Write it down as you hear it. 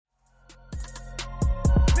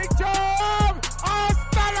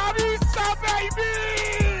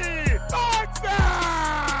baby!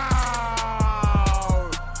 Touchdown!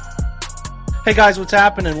 Hey guys, what's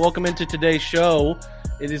happening? Welcome into today's show.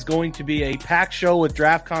 It is going to be a packed show with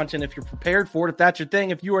draft content if you're prepared for it, if that's your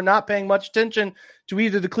thing. If you are not paying much attention to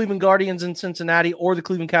either the Cleveland Guardians in Cincinnati or the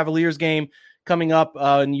Cleveland Cavaliers game coming up,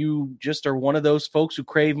 and you just are one of those folks who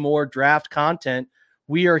crave more draft content,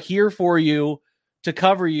 we are here for you to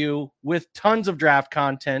cover you with tons of draft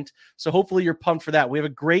content. So hopefully you're pumped for that. We have a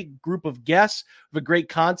great group of guests. We have a great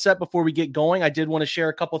concept before we get going. I did want to share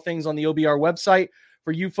a couple things on the OBR website.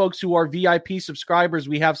 For you folks who are VIP subscribers,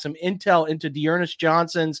 we have some intel into Dearness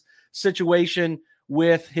Johnson's situation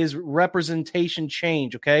with his representation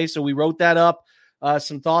change, okay? So we wrote that up,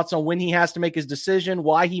 some thoughts on when he has to make his decision,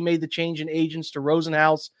 why he made the change in agents to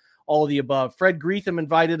Rosenhaus, all of the above. Fred Greetham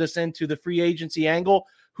invited us into the free agency angle.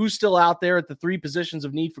 Who's still out there at the three positions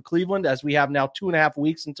of need for Cleveland, as we have now 2.5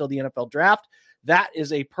 weeks until the NFL draft? That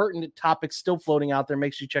is a pertinent topic still floating out there.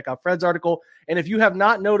 Make sure you check out Fred's article. And if you have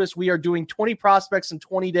not noticed, we are doing 20 prospects in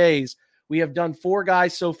 20 days. We have done 4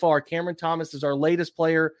 guys so far. Cameron Thomas is our latest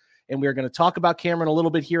player, and we're going to talk about Cameron a little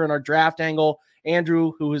bit here in our draft angle.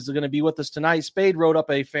 Andrew, who is going to be with us tonight, Spade wrote up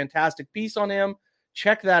a fantastic piece on him.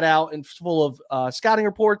 Check that out. And full of scouting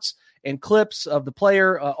reports and clips of the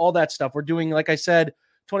player, all that stuff. We're doing, like I said,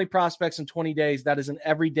 20 prospects in 20 days. That is an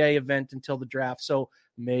everyday event until the draft. So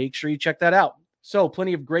make sure you check that out. So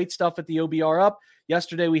plenty of great stuff at the OBR up.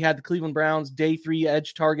 Yesterday, we had the Cleveland Browns day 3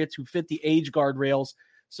 edge targets who fit the age guardrails.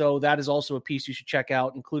 So that is also a piece you should check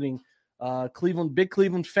out, including big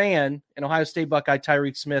Cleveland fan and Ohio State Buckeye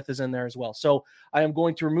Tyreek Smith is in there as well. So I am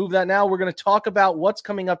going to remove that now. We're going to talk about what's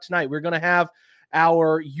coming up tonight. We're going to have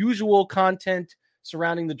our usual content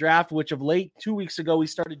surrounding the draft, which of late 2 weeks ago, we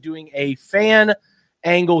started doing a fan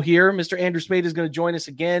angle here. Mr. Andrew Spade is going to join us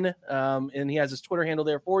again, and he has his Twitter handle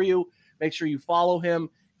there for you. Make sure you follow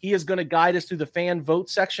him. He is going to guide us through the fan vote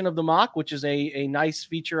section of the mock, which is a nice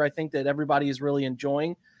feature, I think, that everybody is really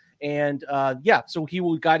enjoying. And, so he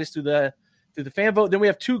will guide us through the fan vote. Then we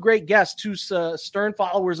have 2 great guests, 2 stern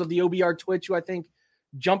followers of the OBR Twitch who I think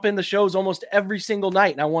jump in the shows almost every single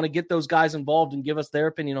night. And I want to get those guys involved and give us their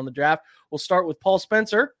opinion on the draft. We'll start with Paul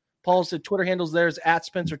Spencer. Paul's Twitter handles there is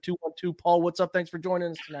 @Spencer212. Paul, what's up? Thanks for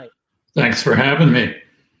joining us tonight. Thanks for having me.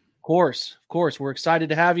 Of course. We're excited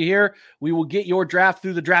to have you here. We will get your draft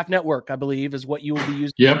through the Draft Network, I believe, is what you will be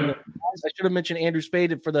using. Yep. I should have mentioned Andrew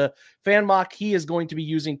Spade for the fan mock. He is going to be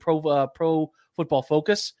using Pro Football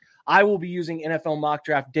Focus. I will be using NFL Mock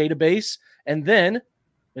Draft Database. And then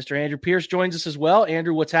Mr. Andrew Pierce joins us as well.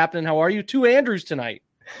 Andrew, what's happening? How are you? 2 Andrews tonight.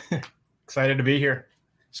 Excited to be here.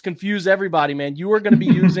 Just confuse everybody, man. You are going to be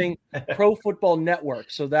using Pro Football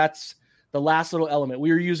Network. So that's the last little element.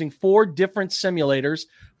 We are using 4 different simulators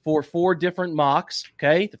for 4 different mocks.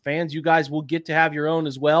 Okay. The fans, you guys will get to have your own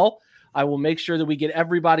as well. I will make sure that we get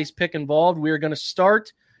everybody's pick involved. We are going to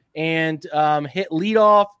start and hit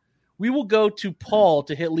leadoff. We will go to Paul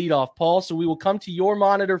to hit leadoff, Paul. So we will come to your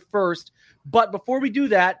monitor first. But before we do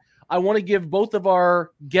that, I want to give both of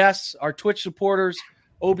our guests, our Twitch supporters,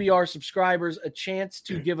 OBR subscribers, a chance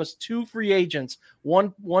to give us 2 free agents,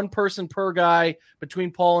 one person per guy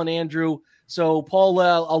between Paul and Andrew. So, Paul,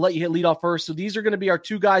 I'll let you hit lead off first. So these are going to be our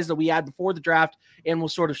 2 guys that we had before the draft, and will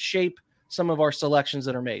sort of shape some of our selections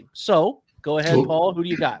that are made. So go ahead, Paul. Who do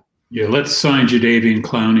you got? Yeah, let's sign Jadeveon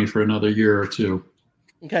Clowney for another year or 2.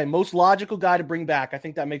 Okay, most logical guy to bring back. I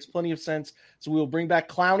think that makes plenty of sense. So we will bring back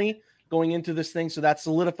Clowney going into this thing. So that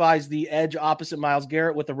solidifies the edge opposite Myles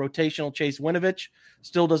Garrett with a rotational Chase Winovich.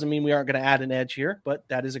 Still doesn't mean we aren't going to add an edge here, but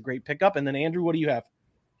that is a great pickup. And then, Andrew, what do you have?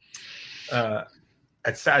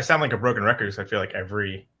 I sound like a broken record because I feel like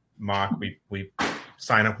every mock we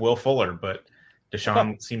sign up Will Fuller, but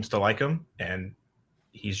Deshaun seems to like him, and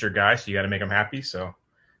he's your guy, so you got to make him happy. So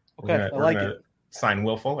we're gonna sign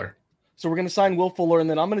Will Fuller. So we're going to sign Will Fuller, and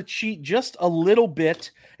then I'm going to cheat just a little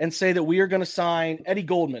bit and say that we are going to sign Eddie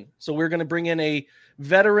Goldman. So we're going to bring in a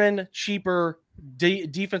veteran, cheaper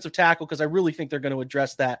defensive tackle because I really think they're going to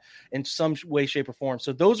address that in some way, shape, or form.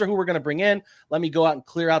 So those are who we're going to bring in. Let me go out and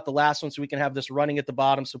clear out the last one so we can have this running at the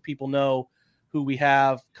bottom so people know who we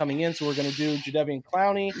have coming in. So we're going to do Jadeveon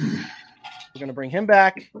Clowney. We're going to bring him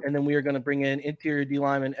back, and then we are going to bring in interior D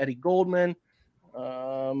lineman Eddie Goldman.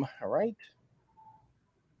 All right.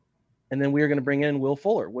 And then we are going to bring in Will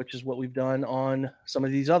Fuller, which is what we've done on some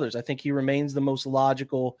of these others. I think he remains the most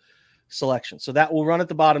logical selection. So that will run at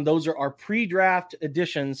the bottom. Those are our pre-draft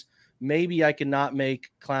additions. Maybe I cannot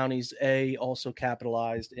make Clowney's A also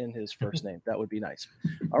capitalized in his first name. That would be nice.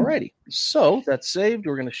 All righty. So that's saved.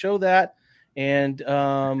 We're going to show that. And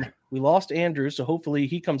we lost Andrew, so hopefully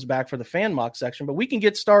he comes back for the fan mock section. But we can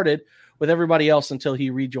get started with everybody else until he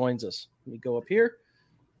rejoins us. Let me go up here,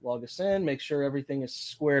 log us in, make sure everything is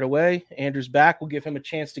squared away. Andrew's back. We'll give him a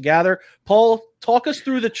chance to gather. Paul, talk us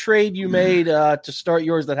through the trade you made to start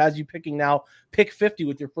yours that has you picking now pick 50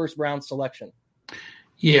 with your first round selection.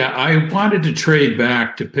 Yeah, I wanted to trade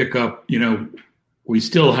back to pick up, we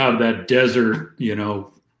still have that desert,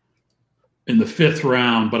 in the 5th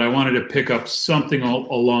round, but I wanted to pick up something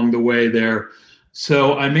along the way there.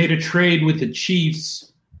 So I made a trade with the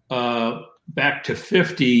Chiefs back to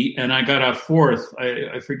 50, and I got a 4th.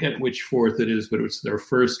 I forget which 4th it is, but it was their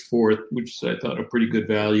first 4th, which I thought a pretty good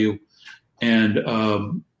value.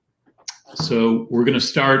 And so we're going to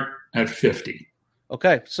start at 50.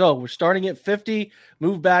 Okay, so we're starting at 50,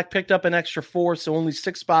 move back, picked up an extra 4, so only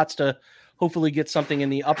 6 spots to hopefully get something in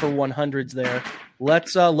the upper 100s there.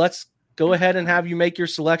 Let's go ahead and have you make your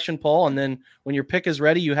selection, Paul, and then when your pick is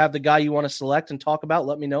ready, you have the guy you want to select and talk about,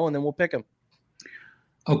 let me know, and then we'll pick him.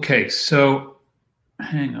 Okay, so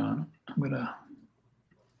hang on. I'm going to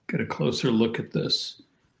get a closer look at this.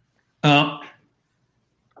 I'm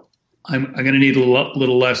going to need a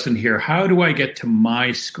little lesson here. How do I get to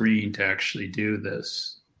my screen to actually do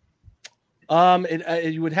this?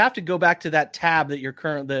 You would have to go back to that tab that your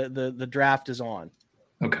the draft is on.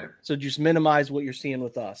 Okay. So just minimize what you're seeing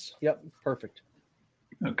with us. Yep, perfect.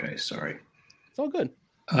 Okay, sorry. It's all good.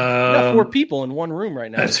 We got 4 people in one room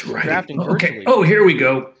right now. That's right. Drafting okay. virtually. Oh, here we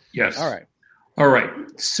go. Yes. All right.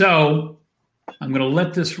 So I'm going to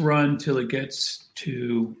let this run till it gets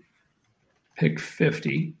to pick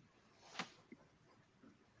 50.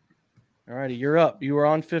 All righty, you're up. You are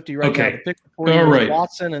on 50 right now. The pick before you was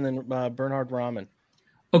Watson and then Bernhard Rahman.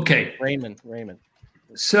 Okay. Raymond.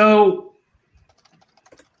 So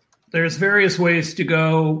there's various ways to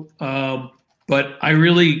go, but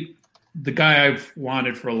the guy I've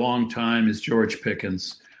wanted for a long time is George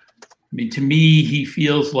Pickens. I mean, to me, he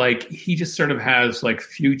feels like he just sort of has like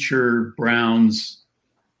future Browns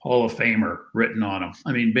Hall of Famer written on him.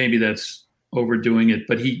 I mean, maybe that's overdoing it,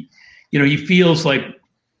 but he feels like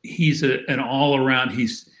he's an all-around.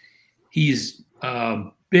 He's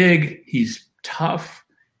big. He's tough,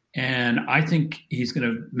 and I think he's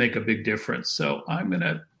going to make a big difference. So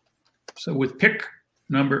So with pick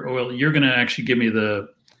number, you're going to actually give me the.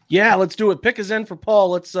 Yeah, let's do it. Pick is in for Paul.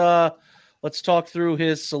 Let's talk through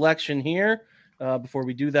his selection here. Before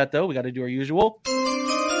we do that, though, we got to do our usual.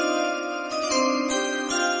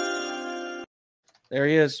 There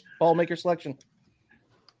he is. Paul, make your selection.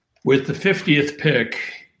 With the 50th pick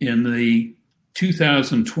in the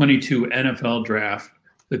 2022 NFL Draft,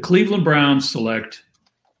 the Cleveland Browns select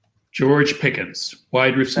George Pickens,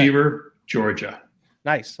 wide receiver, Georgia.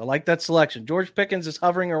 Nice. I like that selection. George Pickens is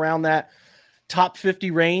hovering around that top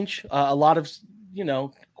 50 range. A lot of,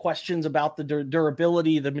 questions about the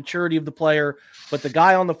durability, the maturity of the player, but the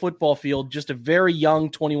guy on the football field, just a very young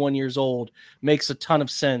 21 years old, makes a ton of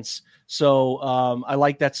sense. So I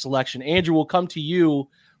like that selection. Andrew, we'll come to you,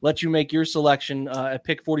 let you make your selection at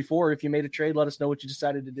pick 44. If you made a trade, let us know what you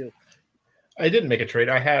decided to do. I didn't make a trade.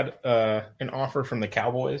 I had an offer from the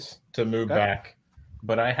Cowboys to move back,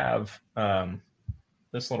 but I have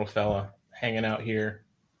this little fella hanging out here,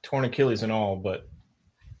 torn Achilles and all, but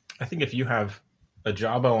I think if you have a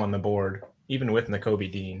Jabo on the board, even with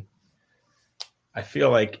Nakobe Dean, I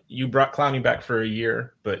feel like you brought Clowney back for a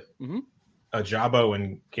year, but a Jabo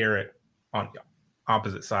and Garrett on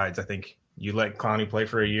opposite sides, I think you let Clowney play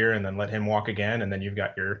for a year and then let him walk again, and then you've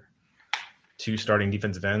got your 2 starting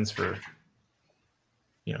defensive ends for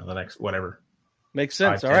the next whatever. Makes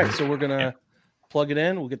sense. 5, all right, so we're going to plug it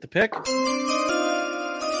in. We'll get the pick.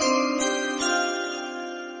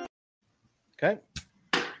 Okay.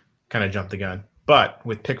 Kind of jumped the gun. But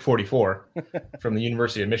with pick 44 from the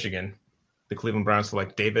University of Michigan, the Cleveland Browns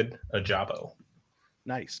select David Ojabo.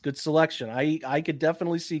 Nice. Good selection. I could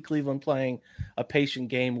definitely see Cleveland playing a patient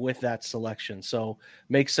game with that selection. So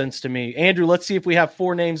makes sense to me. Andrew, let's see if we have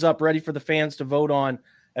 4 names up ready for the fans to vote on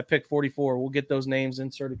at pick 44. We'll get those names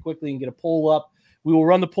inserted quickly and get a poll up. We will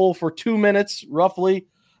run the poll for 2 minutes roughly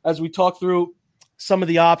as we talk through some of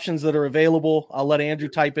the options that are available. I'll let Andrew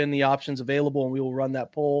type in the options available and we will run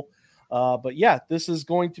that poll. But yeah, this is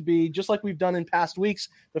going to be just like we've done in past weeks.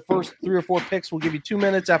 The first 3 or 4 picks will give you 2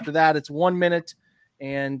 minutes. After that, it's 1 minute,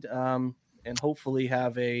 and hopefully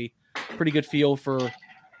have a pretty good feel for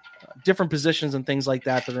different positions and things like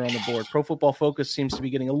that are on the board. Pro Football Focus seems to be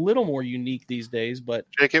getting a little more unique these days, but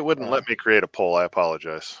Jake, it wouldn't let me create a poll. I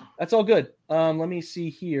apologize. That's all good. Let me see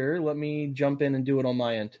here. Let me jump in and do it on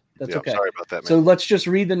my end. That's okay. Sorry about that, man. So let's just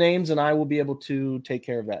read the names, and I will be able to take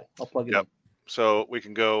care of that. I'll plug it in. So we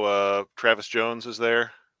can go. Travis Jones is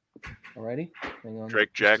there. Alrighty. Hang on.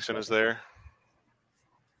 Drake Jackson is there.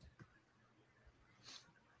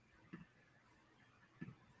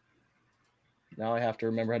 Now I have to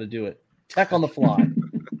remember how to do it. Tech on the fly.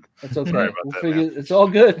 That's okay. Sorry about that, man. It's all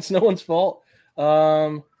good. It's no one's fault.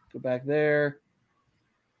 Go back there.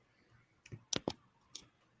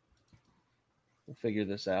 We'll figure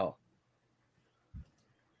this out.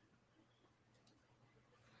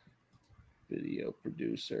 Video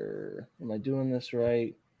producer. Am I doing this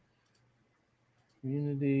right?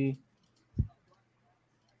 Community.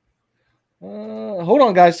 Hold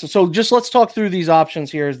on, guys. So just let's talk through these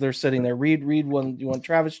options here as they're sitting there. Read one. You want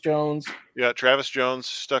Travis Jones? Yeah, Travis Jones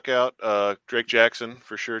stuck out. Drake Jackson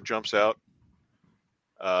for sure jumps out.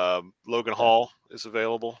 Logan Hall is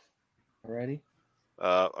available. Alrighty.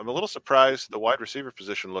 I'm a little surprised the wide receiver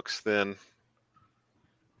position looks thin.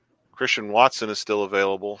 Christian Watson is still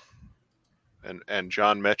available, and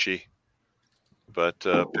John Mechie, but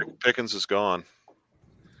Pickens is gone.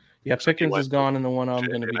 Yeah, Pickens is gone, and the one I'm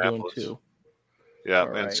going to be doing too. Yeah,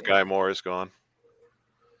 and Sky Moore is gone.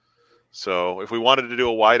 So if we wanted to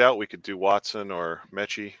do a wideout, we could do Watson or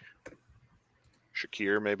Mechie,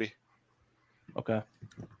 Shakir maybe. Okay.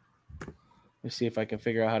 Let me see if I can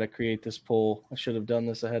figure out how to create this poll. I should have done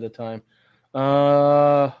this ahead of time.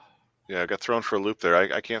 Yeah, I got thrown for a loop there.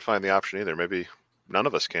 I can't find the option either. Maybe none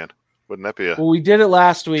of us can. Wouldn't that be a? Well, we did it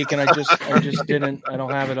last week, and I just didn't. I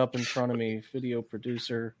don't have it up in front of me. Video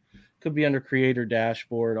producer could be under creator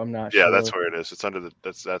dashboard. I'm not sure. Yeah, that's where it is. It's under the.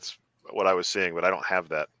 That's what I was seeing, but I don't have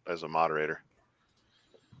that as a moderator.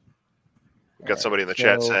 We've got somebody in the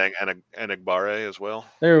chat saying Enagbare as well.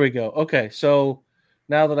 There we go. Okay, so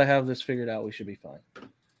now that I have this figured out, we should be fine.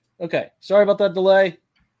 Okay, sorry about that delay. It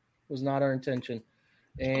was not our intention.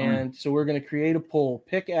 And so we're going to create a poll.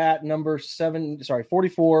 Pick at number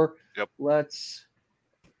 44. Yep. Let's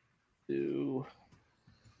do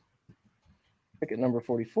pick at number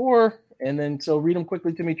 44. And then, so read them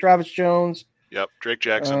quickly to me. Travis Jones. Yep. Drake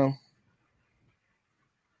Jackson.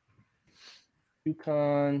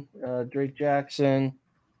 UConn. Drake Jackson.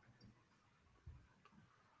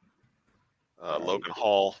 Logan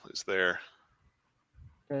Hall is there.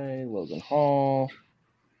 Okay, Logan Hall.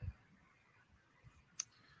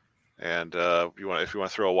 And if you want to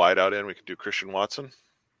throw a wideout in, we can do Christian Watson.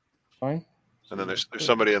 Fine. And then there's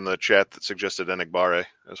somebody in the chat that suggested Enagbare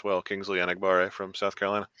as well, Kingsley Enagbare from South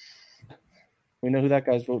Carolina. We know who that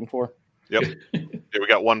guy's voting for. Yep. Yeah, we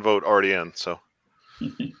got one vote already in. So,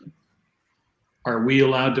 are we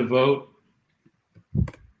allowed to vote?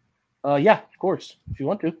 Yeah, of course. If you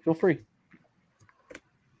want to, feel free.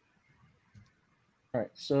 All right,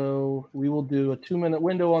 so we will do a 2-minute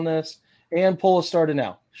window on this, and poll is started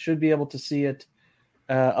now. Should be able to see it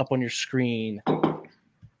up on your screen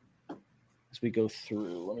as we go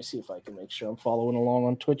through. Let me see if I can make sure I'm following along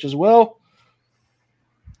on Twitch as well,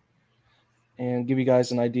 and give you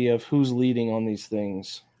guys an idea of who's leading on these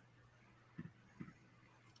things.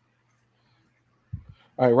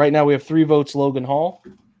 All right, right now we have 3 votes. Logan Hall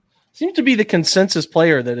seems to be the consensus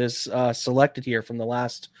player that is selected here from the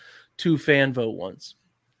last 2 fan vote ones.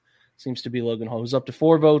 Seems to be Logan Hall, who's up to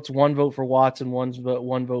 4 votes, 1 vote for Watson, 1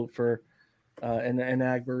 vote for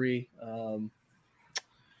Enagbare,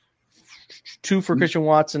 2 for Christian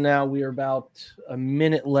Watson. Now we are about a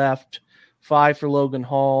minute left. 5 for Logan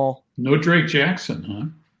Hall. No Drake Jackson, huh?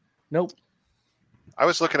 Nope. I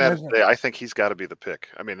was looking at it today. I think he's got to be the pick.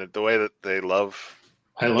 I mean, the way that they love.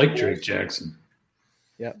 I like Drake Jackson.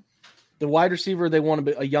 Yeah. The wide receiver, they want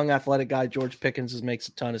to be a young athletic guy. George Pickens makes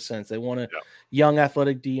a ton of sense. They want a young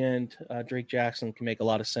athletic D end. Drake Jackson can make a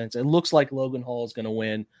lot of sense. It looks like Logan Hall is going to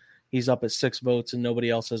win. He's up at 6 votes, and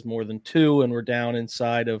nobody else has more than 2, and we're down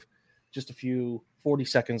inside of just a few 40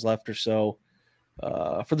 seconds left or so.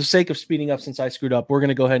 For the sake of speeding up, since I screwed up, we're going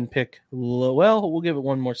to go ahead and pick. Well, we'll give it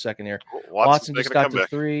one more second here. Watson just got to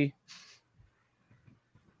 3.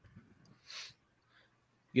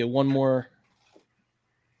 Get one more.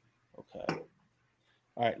 Okay.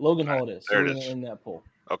 All right, Logan Hall it is. There so it we're is. in that poll.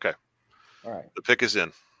 Okay. All right. The pick is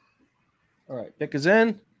in. All right. Pick is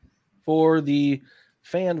in for the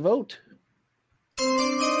fan vote.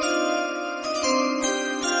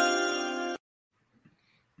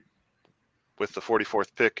 With the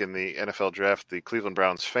 44th pick in the NFL draft, the Cleveland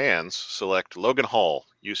Browns fans select Logan Hall,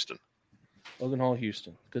 Houston. Logan Hall,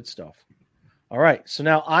 Houston. Good stuff. All right. So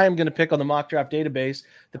now I am going to pick on the mock draft database.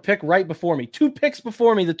 The pick right before me. 2 picks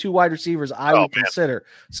before me, the 2 wide receivers I would consider.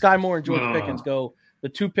 Sky Moore and George Pickens go the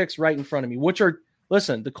 2 picks right in front of me, which are,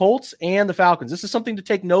 listen, the Colts and the Falcons. This is something to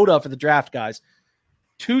take note of for the draft, guys.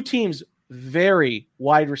 2 teams very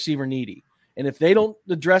wide receiver needy. And if they don't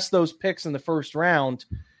address those picks in the first round,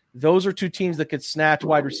 those are two teams that could snatch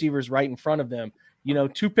wide receivers right in front of them.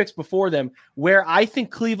 2 picks before them, where I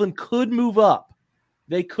think Cleveland could move up.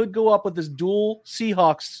 They could go up with this dual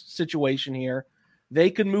Seahawks situation here.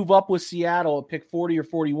 They could move up with Seattle at pick 40 or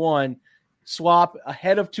 41, swap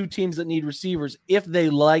ahead of 2 teams that need receivers if they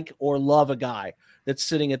like or love a guy that's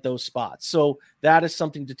sitting at those spots. So that is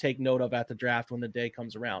something to take note of at the draft when the day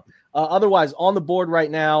comes around. Otherwise, on the board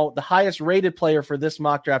right now, the highest rated player for this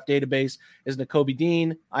mock draft database is Nakobe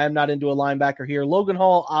Dean. I am not into a linebacker here. Logan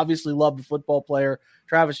Hall obviously loved the football player.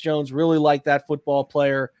 Travis Jones really liked that football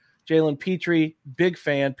player. Jalen Petrie, big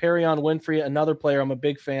fan. Perion Winfrey, another player I'm a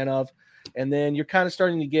big fan of. And then you're kind of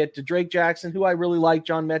starting to get to Drake Jackson, who I really like,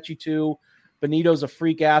 John Mechie too. Benito's a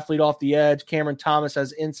freak athlete off the edge. Cameron Thomas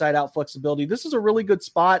has inside-out flexibility. This is a really good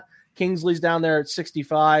spot. Kingsley's down there at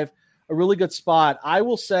 65. A really good spot. I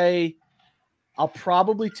will say I'll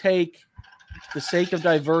probably take, the sake of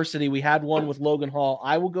diversity, we had one with Logan Hall.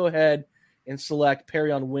 I will go ahead and select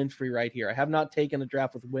Perion Winfrey right here. I have not taken a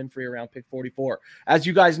draft with Winfrey around pick 44. As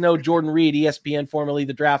you guys know, Jordan Reed, ESPN, formerly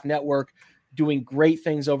the Draft Network, doing great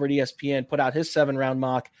things over at ESPN, put out his 7-round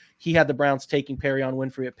mock. He had the Browns taking Perion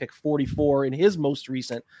Winfrey at pick 44 in his most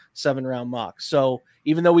recent 7-round mock. So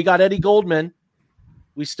even though we got Eddie Goldman,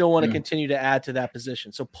 we still want to continue to add to that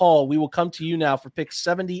position. So, Paul, we will come to you now for pick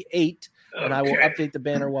 78, and I will update the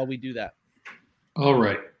banner while we do that. All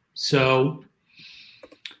right. So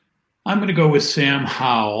I'm going to go with Sam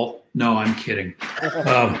Howell. No, I'm kidding.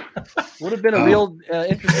 Would have been a real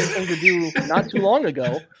interesting thing to do not too long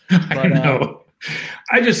ago. But, I know.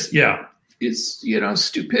 It's,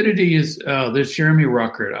 stupidity is, there's Jeremy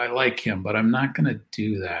Ruckert. I like him, but I'm not going to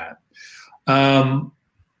do that.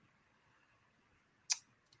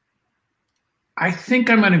 I think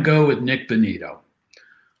I'm going to go with Nick Benito.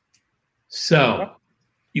 So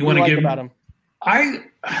you want to give about him?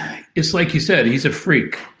 It's like you said, he's a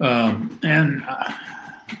freak.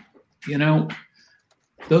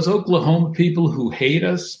 Those Oklahoma people who hate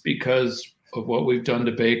us because of what we've done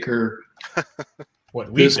to Baker,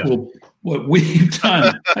 what we've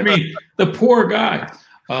done. I mean, the poor guy.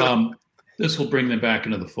 This will bring them back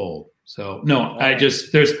into the fold. So no,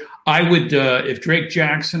 I would, if Drake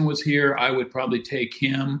Jackson was here, I would probably take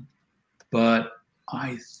him, but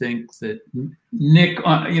I think that Nick,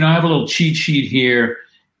 I have a little cheat sheet here,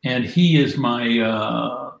 and he is right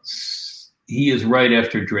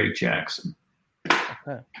after Drake Jackson.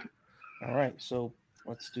 Okay. All right. So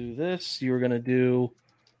let's do this. You were going to do,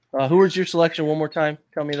 who was your selection one more time?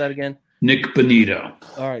 Tell me that again. Nick Benito.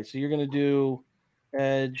 All right. So you're going to do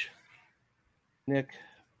edge, Nick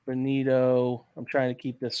Benito. I'm trying to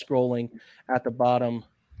keep this scrolling at the bottom,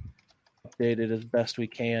 updated as best we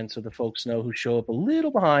can so the folks know who show up a little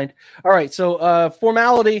behind. All right. So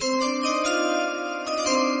formality.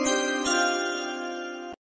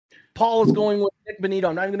 Paul is going with Nick Benito.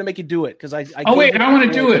 I'm not even going to make you do it because I want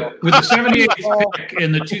to do it. With the 78th pick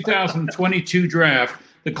in the 2022 draft,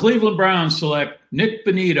 the Cleveland Browns select Nick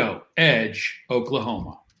Benito, edge,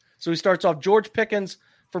 Oklahoma. So he starts off George Pickens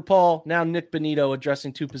for Paul, now Nick Benito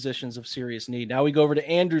addressing 2 positions of serious need. Now we go over to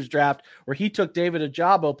Andrew's draft where he took David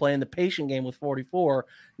Ajabo playing the patient game with 44.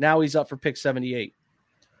 Now he's up for pick 78.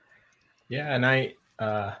 Yeah, and I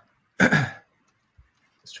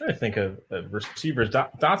was trying to think of receivers.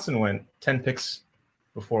 Dotson went 10 picks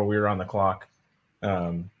before we were on the clock.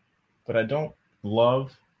 But I don't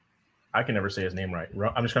love – I can never say his name right.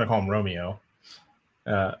 I'm just going to call him Romeo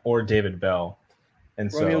or David Bell.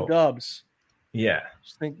 And Romeo Dubs. Yeah.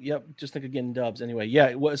 Just think again, Dubs. Anyway,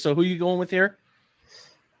 yeah. So who are you going with here?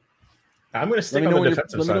 I'm going to stick on the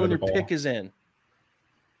defensive side of the ball. Let me know when your pick is in.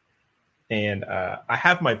 And I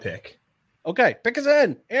have my pick. Okay, pick is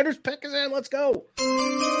in. Andrew's pick is in. Let's go.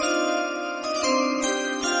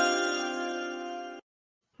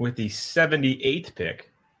 With the 78th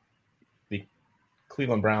pick, the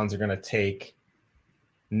Cleveland Browns are going to take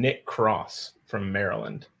Nick Cross from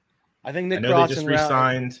Maryland. I think Nick I know Cross they just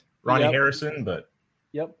re-signed Ronnie Harrison, but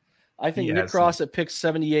I think Nick Cross at pick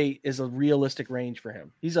 78 is a realistic range for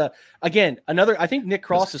him. He's I think Nick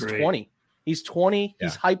Cross is 20. He's 20. Yeah.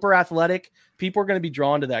 He's hyper athletic. People are going to be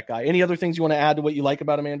drawn to that guy. Any other things you want to add to what you like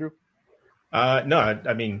about him, Andrew? No,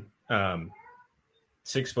 I mean,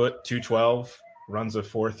 6 foot, 212, runs a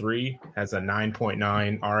 4.3, has a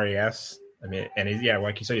 9.9 RAS. I mean, and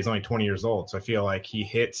like you said, he's only 20 years old. So I feel like he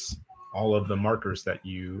hits all of the markers that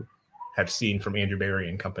you have seen from Andrew Berry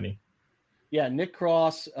and company. Yeah, Nick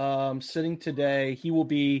Cross sitting today.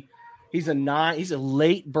 He's a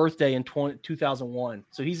late birthday in 2001.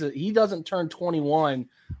 So he doesn't turn 21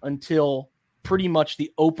 until pretty much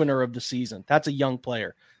the opener of the season. That's a young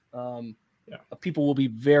player. people will be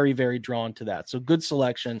very, very drawn to that. So good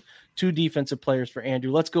selection. 2 defensive players for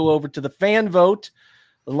Andrew. Let's go over to the fan vote,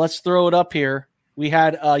 and let's throw it up here. We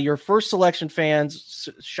had your first selection fans,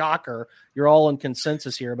 shocker, you're all in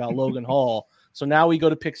consensus here about Logan Hall. So now we go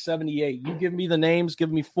to pick 78. You give me the names,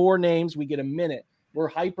 give me 4 names. We get a minute. We're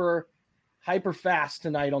hyper fast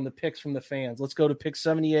tonight on the picks from the fans. Let's go to pick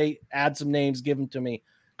 78, add some names, give them to me.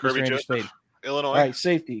 Kirby Joseph, Illinois. All right,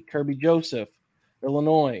 safety, Kirby Joseph,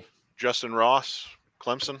 Illinois. Justin Ross,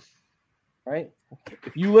 Clemson. All right.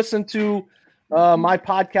 If you listen to my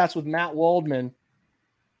podcast with Matt Waldman,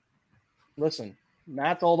 listen,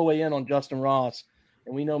 Matt's all the way in on Justin Ross.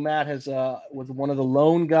 And we know Matt was one of the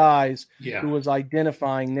lone guys who was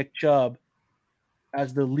identifying Nick Chubb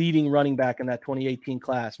as the leading running back in that 2018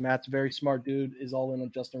 class. Matt's a very smart dude, is all in on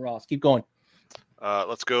Justin Ross. Keep going.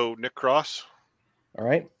 Let's go Nick Cross. All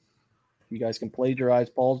right. You guys can plagiarize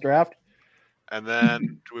Paul's draft. And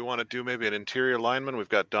then do we want to do maybe an interior lineman? We've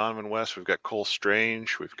got Donovan West. We've got Cole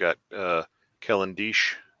Strange. We've got Kellen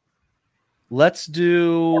Deesh. Let's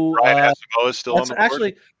do Brian Asamoah is still on the board.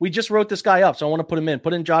 Actually, we just wrote this guy up, so I want to put him in.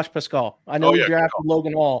 Put in Josh Pascal. I know we drafted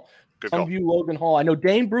Logan Hall. Some view Logan Hall. I know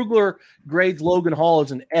Dane Brugler grades Logan Hall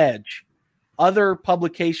as an edge. Other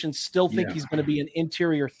publications still think he's going to be an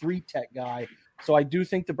interior 3-tech guy. So I do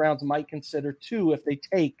think the Browns might consider 2 if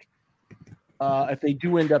they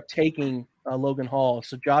do end up taking Logan Hall.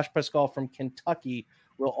 So Josh Pascal from Kentucky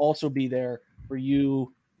will also be there for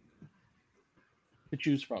you to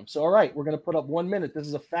choose from. So, all right, we're going to put up 1 minute. This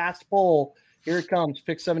is a fast poll. Here it comes.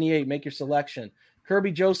 Pick 78. Make your selection.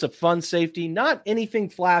 Kirby Joseph, fun safety. Not anything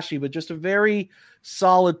flashy, but just a very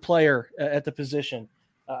solid player at the position.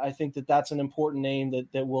 I think that's an important name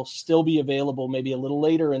that will still be available maybe a little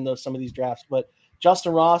later in some of these drafts. But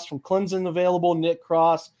Justin Ross from Clemson available. Nick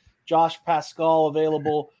Cross, Josh Pascal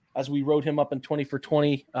available as we wrote him up in 20 for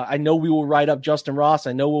 20. I know we will write up Justin Ross.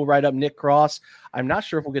 I know we'll write up Nick Cross. I'm not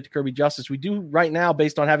sure if we'll get to Kirby Justice. We do right now,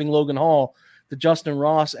 based on having Logan Hall. The Justin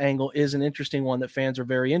Ross angle is an interesting one that fans are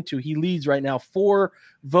very into. He leads right now 4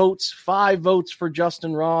 votes, 5 votes for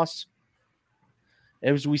Justin Ross.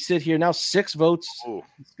 As we sit here now, 6 votes. Ooh.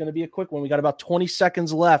 It's going to be a quick one. We got about 20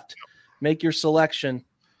 seconds left. Make your selection.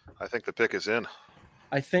 I think the pick is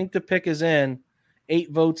in. 8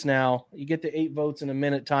 votes now. You get to 8 votes in a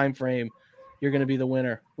minute time frame. You're going to be the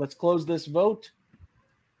winner. Let's close this vote.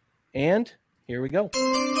 And here we go.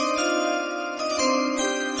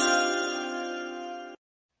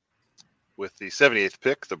 With the 78th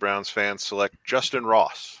pick, the Browns fans select Justin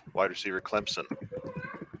Ross, wide receiver, Clemson.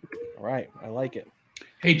 All right. I like it.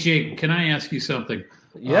 Hey, Jake, can I ask you something?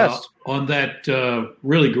 Yes. On that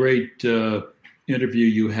really great interview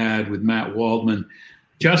you had with Matt Waldman,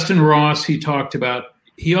 Justin Ross, he talked about,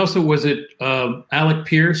 he also, was it Alec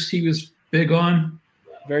Pierce he was big on?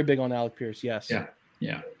 Very big on Alec Pierce, yes.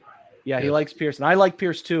 Yeah, he likes Pierce. And I like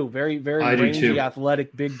Pierce too. Very, very rangy,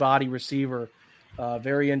 athletic, big body receiver.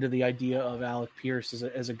 Very into the idea of Alec Pierce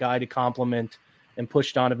as a guy to complement and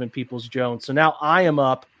push Donovan Peoples-Jones. So now I am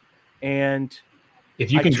up, and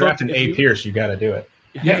if you can draft an A. Pierce, you got to do it.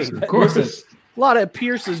 Yes, of course. Listen, a lot of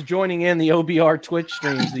Pierces joining in the OBR Twitch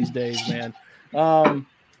streams these days, man.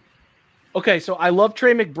 Okay, so I love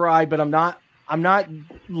Trey McBride, but I'm not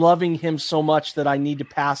loving him so much that I need to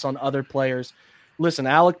pass on other players. Listen,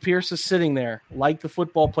 Alec Pierce is sitting there, like the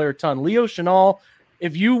football player ton. Leo Chenal,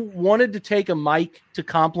 if you wanted to take a mic to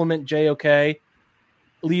compliment JOK,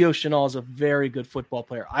 Leo Chenal is a very good football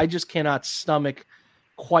player. I just cannot stomach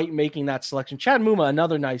quite making that selection. Chad Muma,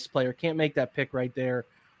 another nice player. Can't make that pick right there.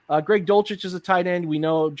 Greg Dulcich is a tight end. We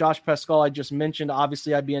know Josh Pascal I just mentioned.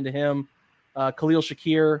 Obviously, I'd be into him. Khalil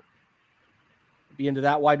Shakir, be into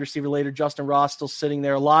that wide receiver later. Justin Ross still sitting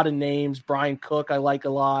there. A lot of names. Brian Cook I like a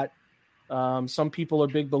lot. Some people are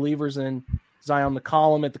big believers in Zion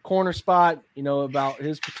McCollum at the corner spot, about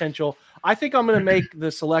his potential. I think I'm going to make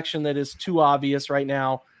the selection that is too obvious right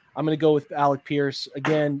now. I'm going to go with Alec Pierce.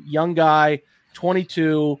 Again, young guy,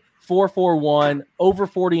 22, 4.41, over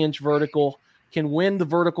 40-inch vertical, can win the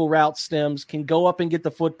vertical route stems, can go up and get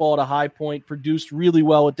the football at a high point, produced really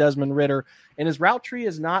well with Desmond Ridder. And his route tree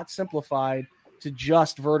is not simplified to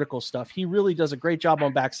just vertical stuff. He really does a great job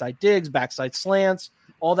on backside digs, backside slants,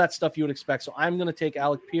 all that stuff you would expect. So I'm going to take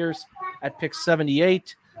Alec Pierce at pick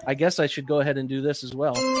 78. I guess I should go ahead and do this as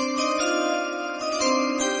well.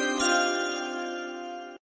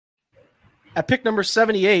 At pick number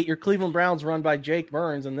 78, your Cleveland Browns, run by Jake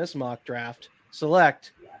Burns in this mock draft,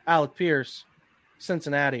 select Alec Pierce,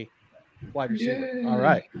 Cincinnati, wide receiver. Yay. All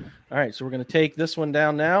right. So we're going to take this one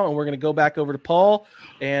down now, and we're going to go back over to Paul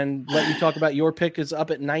and let you talk about your pick is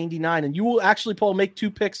up at 99. And you will actually, Paul, make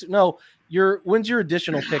 2 picks. No, When's your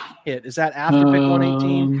additional pick hit? Is that after pick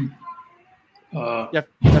 118? You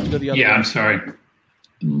have to go the other way. I'm sorry.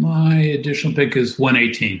 My additional pick is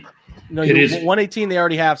 118. No, it is 118. They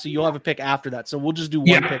already have, so you'll have a pick after that. So we'll just do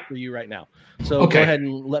one pick for you right now. So go ahead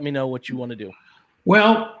and let me know what you want to do.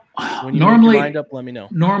 Well, when you normally make your mind up, let me know.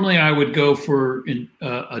 Normally, I would go for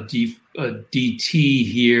a DT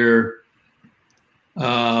here,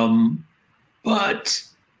 but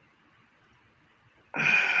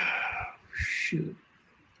shoot.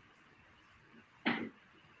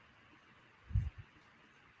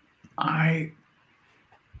 I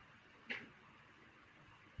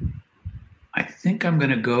think I'm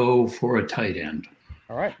going to go for a tight end.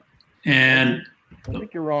 All right. And I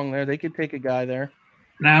think you're wrong there. They could take a guy there.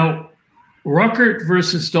 Now, Ruckert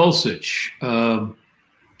versus Dulcich.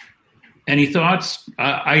 Any thoughts?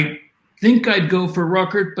 I think I'd go for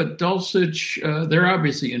Ruckert, but Dulcich, they're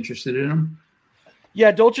obviously interested in him.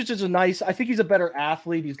 Yeah, Dulcich is I think he's a better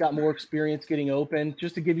athlete. He's got more experience getting open.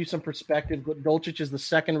 Just to give you some perspective, Dulcich is the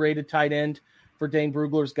second-rated tight end for Dane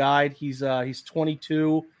Brugler's guide. He's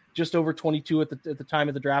 22, just over 22 at the time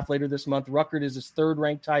of the draft later this month. Ruckert is his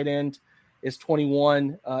third-ranked tight end, is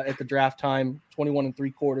 21 at the draft time, 21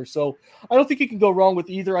 3/4. So I don't think you can go wrong with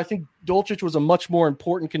either. I think Dulcich was a much more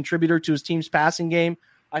important contributor to his team's passing game.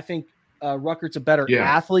 I think Ruckert's a better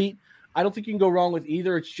athlete. I don't think you can go wrong with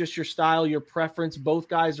either. It's just your style, your preference. Both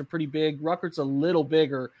guys are pretty big. Ruckert's a little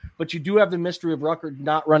bigger, but you do have the mystery of Ruckert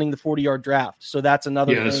not running the 40-yard draft. So that's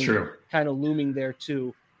another thing that's true. Kind of looming there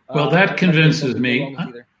too. Well, that convinces me.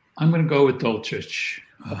 I'm going to go with Dulcich.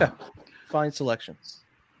 Okay. Fine selection.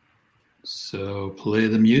 So play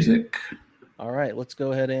the music. All right, let's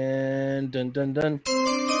go ahead and dun.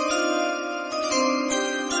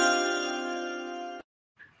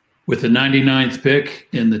 With the 99th pick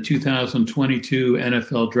in the 2022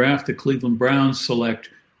 NFL Draft, the Cleveland Browns select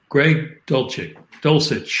Greg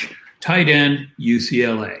Dulcich, tight end,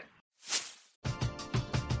 UCLA.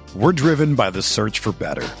 We're driven by the search for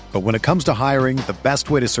better. But when it comes to hiring, the best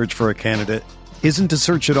way to search for a candidate isn't to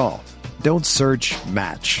search at all. Don't search,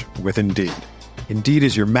 match with Indeed. Indeed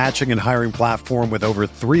is your matching and hiring platform with over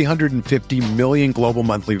 350 million global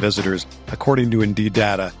monthly visitors, according to Indeed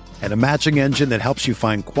data, and a matching engine that helps you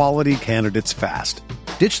find quality candidates fast.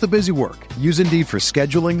 Ditch the busy work. Use Indeed for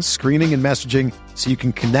scheduling, screening, and messaging so you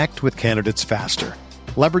can connect with candidates faster.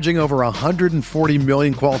 Leveraging over 140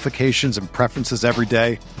 million qualifications and preferences every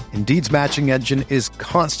day, Indeed's matching engine is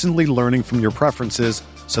constantly learning from your preferences,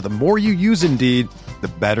 so the more you use Indeed, the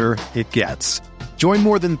better it gets. Join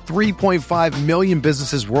more than 3.5 million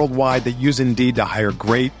businesses worldwide that use Indeed to hire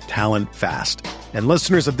great talent fast. And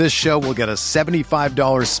listeners of this show will get a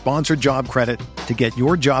 $75 sponsored job credit to get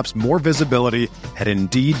your jobs more visibility at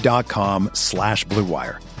Indeed.com/Blue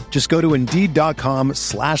Wire. Just go to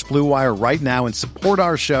Indeed.com/Blue Wire right now and support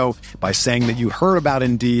our show by saying that you heard about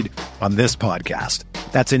Indeed on this podcast.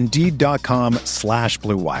 That's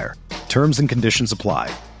Indeed.com/Blue Wire. Terms and conditions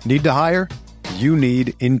apply. Need to hire? You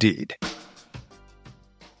need Indeed.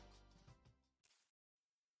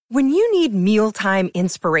 When you need mealtime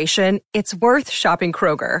inspiration, it's worth shopping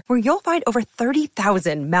Kroger, where you'll find over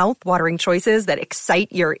 30,000 mouth-watering choices that excite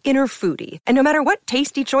your inner foodie. And no matter what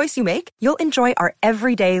tasty choice you make, you'll enjoy our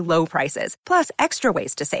everyday low prices, plus extra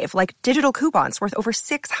ways to save, like digital coupons worth over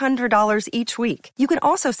 $600 each week. You can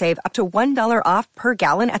also save up to $1 off per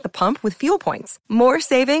gallon at the pump with fuel points. More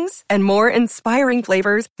savings and more inspiring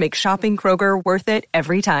flavors make shopping Kroger worth it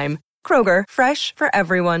every time. Kroger, fresh for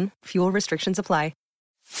everyone. Fuel restrictions apply.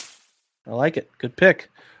 I like it. Good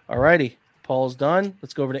pick. All righty. Paul's done.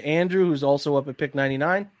 Let's go over to Andrew, who's also up at pick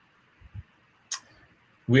 99.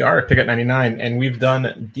 We are at pick at 99, and we've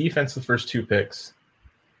done defense the first two picks.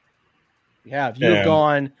 You have. You have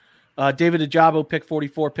gone David Ajabo, pick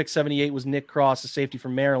 44. Pick 78 was Nick Cross, a safety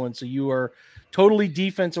from Maryland. So you are totally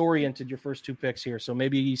defense-oriented your first two picks here. So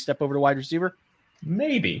maybe you step over to wide receiver?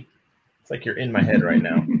 Maybe. It's like you're in my head right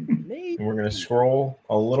now. Maybe. And we're going to scroll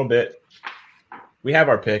a little bit. We have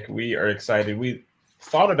our pick. We are excited. We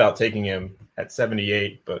thought about taking him at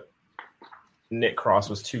 78, but Nick Cross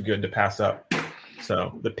was too good to pass up.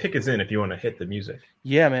 So the pick is in if you want to hit the music.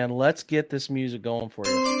 Yeah, man. Let's get this music going for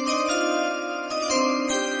you.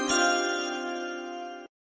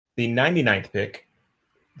 The 99th pick,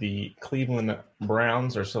 the Cleveland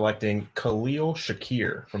Browns are selecting Khalil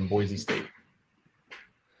Shakir from Boise State.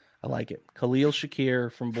 I like it. Khalil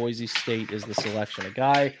Shakir from Boise State is the selection. A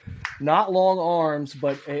guy, not long arms,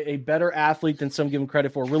 but a better athlete than some give him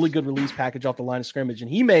credit for. A really good release package off the line of scrimmage.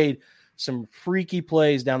 And he made some freaky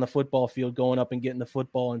plays down the football field, going up and getting the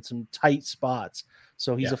football in some tight spots.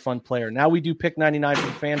 So he's a fun player. Now we do pick 99 for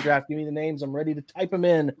the fan draft. Give me the names. I'm ready to type them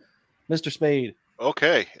in. Mr. Spade.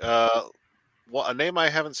 Okay. Well, a name I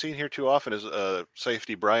haven't seen here too often is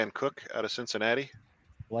safety Brian Cook out of Cincinnati.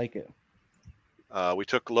 Like it. We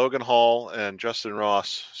took Logan Hall and Justin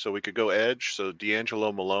Ross, so we could go edge. So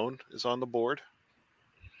D'Angelo Malone is on the board.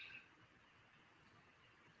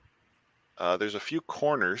 There's a few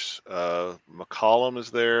corners. McCollum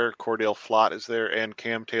is there, Cordell Flott is there, and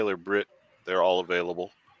Cam Taylor-Britt. They're all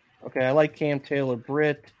available. Okay, I like Cam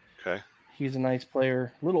Taylor-Britt. Okay. He's a nice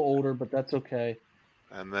player. A little older, but that's okay.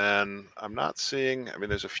 And then I'm not seeing,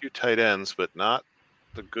 there's a few tight ends, but not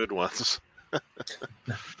the good ones.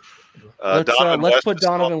 Let's put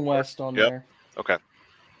Donovan West on there. Okay.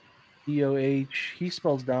 D-O-H. He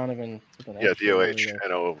spells Donovan with an H.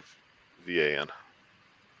 D-O-H-N-O-V-A-N.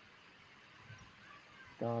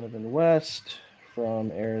 Donovan West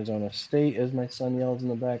from Arizona State, as my son yells in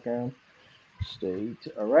the background. State.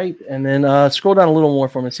 All right. And then scroll down a little more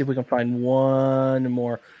for me and see if we can find one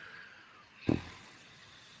more.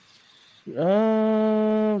 Zion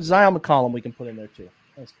McCollum we can put in there too.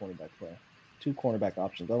 Nice cornerback player. 2 cornerback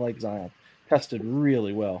options. I like Zion. Tested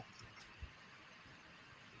really well.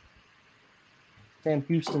 Sam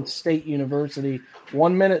Houston State University.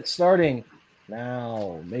 1 minute starting.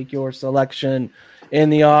 Now, make your selection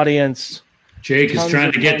in the audience. Jake is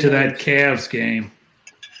trying to get to that Cavs game.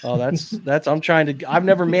 Oh, that's. I'm trying to. I've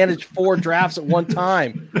never managed 4 drafts at one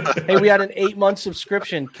time. Hey, we had an 8-month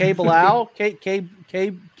subscription. K Bilal. I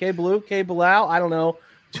don't know.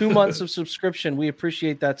 2 months of subscription. We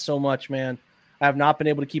appreciate that so much, man. I have not been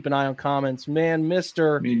able to keep an eye on comments. Man,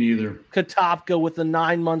 Mr. Me neither. Katopka with a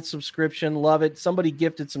 9-month subscription. Love it. Somebody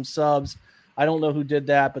gifted some subs. I don't know who did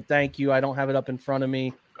that, but thank you. I don't have it up in front of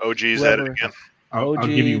me. OG's at it again. I'll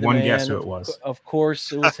give you one guess who it was. Of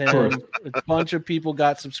course, it was him. A bunch of people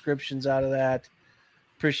got subscriptions out of that.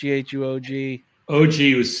 Appreciate you, OG.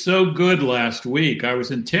 OG was so good last week. I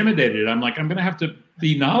was intimidated. I'm like, I'm going to have to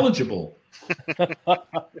be knowledgeable.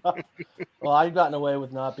 Well, I've gotten away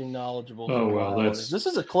with not being knowledgeable. Oh, well, this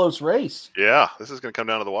is a close race. Yeah, this is going to come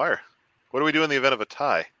down to the wire. What do we do in the event of a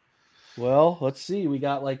tie? Well, let's see. We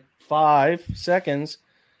got like 5 seconds,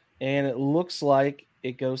 and it looks like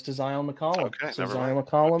it goes to Zion McCollum. Okay, so Zion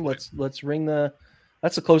McCollum, let's ring the.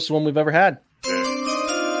 That's the closest one we've ever had.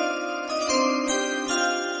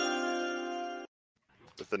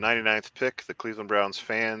 With the 99th pick, the Cleveland Browns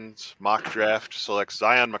fans mock draft selects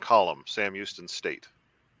Zion McCollum, Sam Houston State.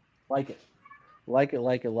 Like it.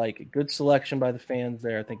 Good selection by the fans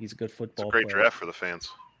there. I think he's a good football It's a great player. draft for the fans.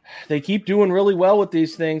 They keep doing really well with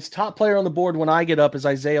these things. Top player on the board when I get up is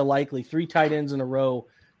Isaiah Likely. 3 tight ends in a row.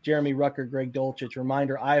 Jeremy Rucker, Greg Dulcich.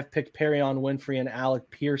 Reminder, I have picked Perrion Winfrey and Alec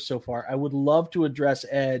Pierce so far. I would love to address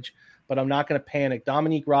edge, but I'm not going to panic.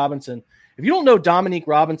 Dominique Robinson. If you don't know Dominique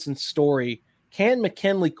Robinson's story, Canton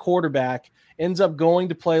McKinley, quarterback, ends up going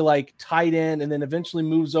to play like tight end and then eventually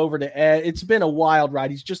moves over to edge. It's been a wild ride.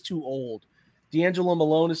 He's just too old. D'Angelo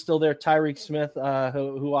Malone is still there. Tyreek Smith,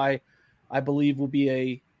 who I believe will be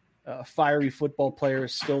a fiery football player,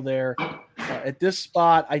 is still there. At this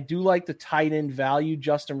spot, I do like the tight end value.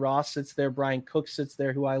 Justin Ross sits there. Brian Cook sits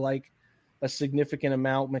there, who I like a significant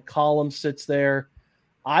amount. McCollum sits there.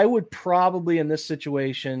 I would probably, in this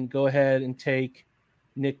situation, go ahead and take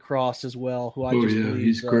Nick Cross as well, who I believe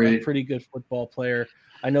is a pretty good football player.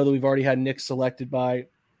 I know that we've already had Nick selected by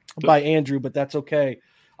Andrew, but that's okay.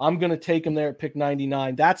 I'm going to take him there at pick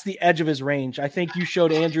 99. That's the edge of his range. I think you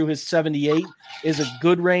showed Andrew his 78 is a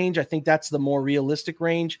good range. I think that's the more realistic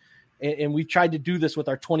range. And we've tried to do this with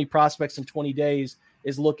our 20 prospects in 20 days,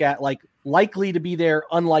 is look at like likely to be there,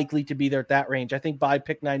 unlikely to be there at that range. I think by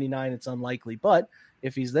pick 99, it's unlikely. But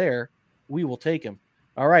if he's there, we will take him.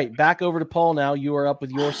 All right, back over to Paul now. You are up with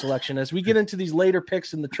your selection. As we get into these later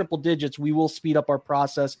picks in the triple digits, we will speed up our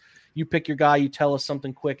process. You pick your guy, you tell us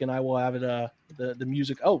something quick, and I will have it the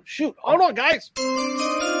music. Oh, shoot. Hold on, guys.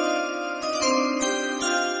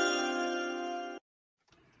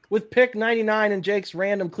 With pick 99 in Jake's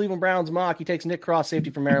random Cleveland Browns mock, he takes Nick Cross, safety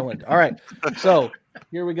from Maryland. All right, so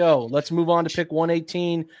here we go. Let's move on to pick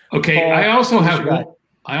 118. Okay, Paul, I also have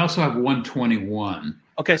 121.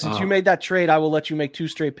 Okay, since you made that trade, I will let you make 2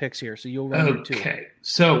 straight picks here, so you'll run 2. Okay,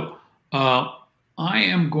 so I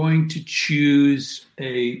am going to choose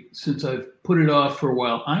since I've put it off for a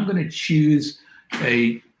while, I'm going to choose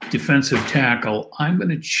a defensive tackle. I'm going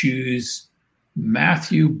to choose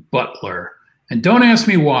Matthew Butler. And don't ask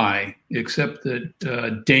me why, except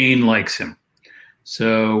that Dane likes him.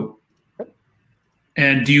 So,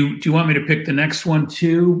 and do you want me to pick the next one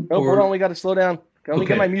too? Oh, hold on, we got to slow down. Let me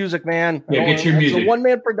get my music, man. Yeah, get your music. It's a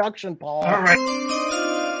one-man production, Paul. All right.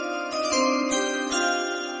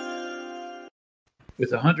 With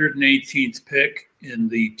the 118th pick in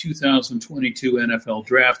the 2022 NFL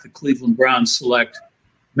Draft, the Cleveland Browns select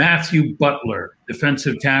Matthew Butler,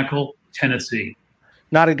 defensive tackle, Tennessee.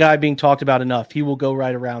 Not a guy being talked about enough. He will go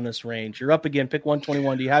right around this range. You're up again. Pick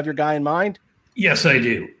 121. Do you have your guy in mind? Yes, I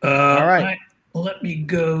do. All right. Let me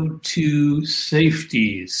go to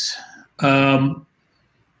safeties. Safety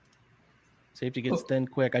gets thin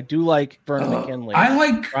quick. I do like Vernon McKinley. I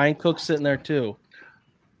like Brian Cook sitting there too.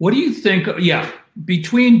 What do you think? Yeah,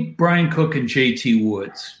 between Brian Cook and JT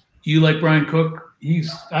Woods, you like Brian Cook?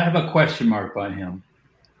 I have a question mark by him.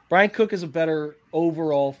 Brian Cook is a better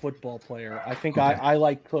overall football player. I think I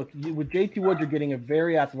like Cook. With JT Woods, you're getting a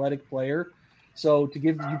very athletic player. So to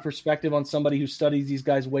give you perspective on somebody who studies these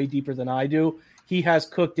guys way deeper than I do, he has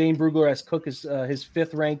Cook. Dane Brugler has Cook as his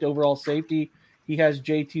 5th ranked overall safety. He has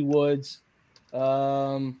JT Woods.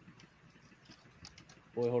 Hold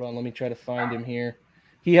on. Let me try to find him here.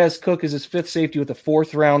 He has Cook as his 5th safety with a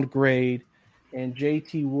 4th round grade, and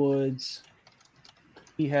JT Woods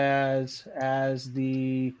he has as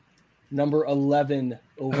the number 11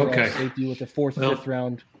 overall safety with a 5th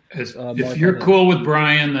round. If you're cool with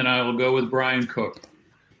Brian, then I will go with Brian Cook.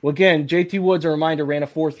 Well, again, JT Woods, a reminder, ran a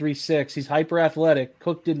 4.36. He's hyper athletic.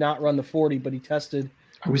 Cook did not run the 40, but he tested.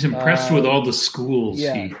 I was impressed with all the schools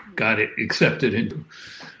he got it accepted into.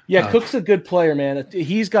 Yeah, Cook's a good player, man.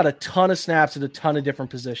 He's got a ton of snaps at a ton of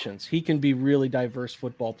different positions. He can be really diverse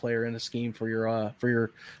football player in a scheme for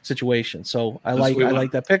your situation. So I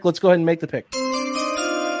like that pick. Let's go ahead and make the pick.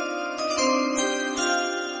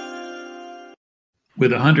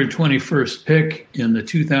 With the 121st pick in the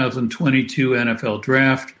 2022 NFL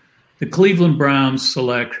Draft, the Cleveland Browns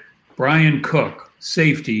select Brian Cook,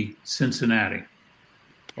 safety, Cincinnati.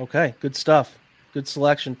 Okay, good stuff. Good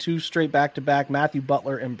selection. 2 straight back-to-back, Matthew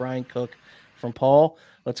Butler and Brian Cook from Paul.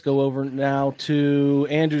 Let's go over now to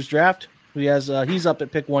Andrew's draft. He's up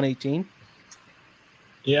at pick 118.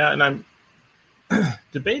 Yeah, and I'm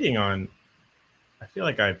debating on – I feel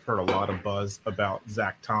like I've heard a lot of buzz about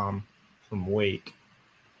Zach Tom from Wake,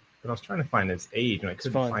 but I was trying to find his age, and I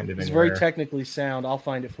couldn't find it anywhere. He's very technically sound. I'll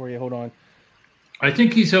find it for you. Hold on. I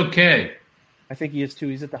think he's okay. I think he is too.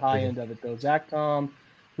 He's at the high end of it, though. Zach Tom,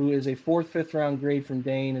 who is a 4th, 5th round grade from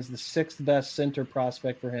Dane, is the 6th best center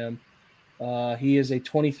prospect for him. He is a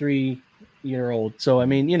 23-year-old. So, I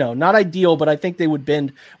mean, not ideal, but I think they would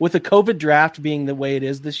bend with the COVID draft being the way it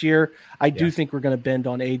is this year. I do think we're going to bend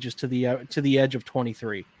on ages to the edge of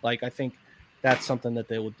 23. Like, I think that's something that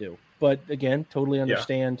they will do. But again, totally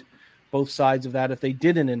understand both sides of that if they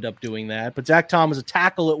didn't end up doing that. But Zach Tom is a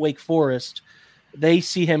tackle at Wake Forest. They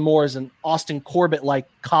see him more as an Austin Corbett-like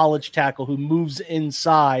college tackle who moves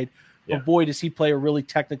inside. Yeah. But boy, does he play a really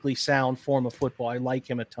technically sound form of football. I like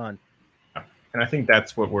him a ton. And I think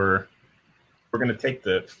that's what we're going to take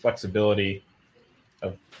the flexibility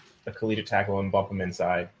of a collegiate tackle and bump him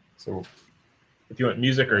inside. So if you want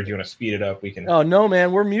music or if you want to speed it up, we can. Oh, no,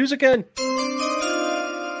 man. We're musicking.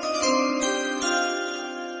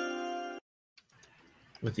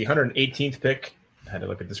 With the 118th pick, I had to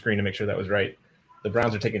look at the screen to make sure that was right. The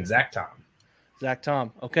Browns are taking Zach Tom. Zach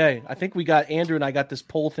Tom. Okay. I think Andrew and I got this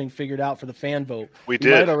poll thing figured out for the fan vote. We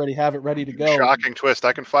did. Might already have it ready to go. Shocking twist.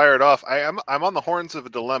 I can fire it off. I'm on the horns of a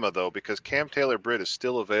dilemma, though, because Cam Taylor-Britt is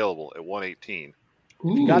still available at 118. If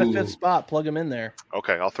you got a 5th spot, plug him in there.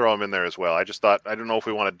 Okay. I'll throw him in there as well. I just thought, I don't know if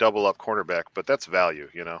we want to double up cornerback, but that's value,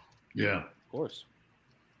 Yeah. Of course.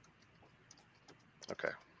 Okay.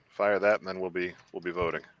 Fire that, and then we'll be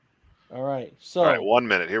voting. All right. So. All right. 1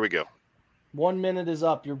 minute. Here we go. 1 minute is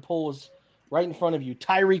up. Your poll is right in front of you.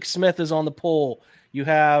 Tyreek Smith is on the poll. You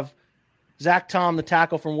have Zach Tom, the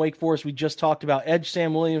tackle from Wake Forest we just talked about, edge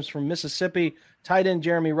Sam Williams from Mississippi, tight end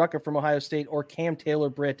Jeremy Rucker from Ohio State, or Cam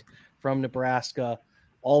Taylor-Britt from Nebraska.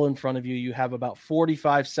 All in front of you. You have about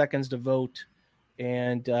 45 seconds to vote.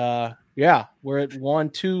 And, we're at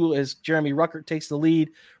 1-2 as Jeremy Rucker takes the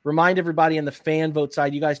lead. Remind everybody on the fan vote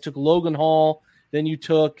side, you guys took Logan Hall, then you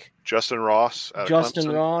took Justin Ross.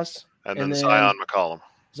 And then Zion McCollum.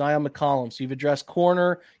 So you've addressed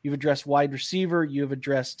corner, you've addressed wide receiver, you've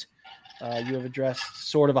addressed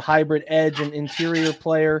sort of a hybrid edge and interior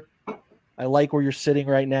player. I like where you're sitting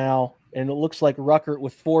right now, and it looks like Ruckert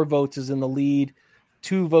with 4 votes is in the lead.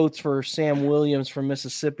 2 votes for Sam Williams from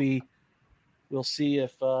Mississippi. We'll see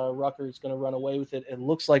if Ruckert is going to run away with it. It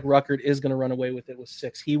looks like Ruckert is going to run away with it with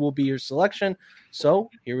 6. He will be your selection. So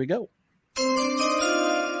here we go.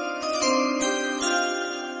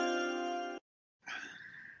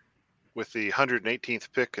 With the 118th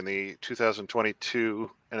pick in the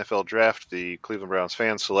 2022 NFL Draft, the Cleveland Browns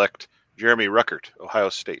fans select Jeremy Ruckert, Ohio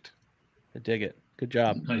State. I dig it. Good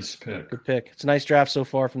job. Nice pick. Good pick. It's a nice draft so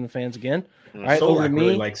far from the fans again. All right, Solak over to me.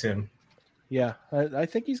 really likes him. Yeah, I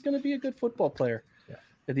think he's going to be a good football player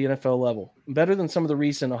at the NFL level. Better than some of the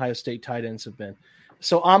recent Ohio State tight ends have been.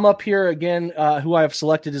 So I'm up here again. Who I have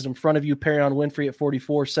selected is in front of you. Perion Winfrey at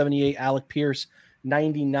 44, 78, Alec Pierce,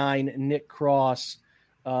 99, Nick Cross.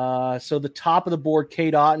 So the top of the board,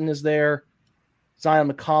 Cade Otton is there.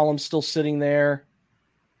 Zion McCollum still sitting there.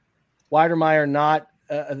 Weidermeyer, not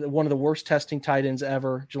one of the worst testing tight ends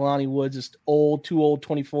ever. Jelani Woods is too old,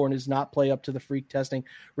 24, and does not play up to the freak testing.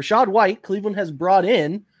 Rashad White, Cleveland has brought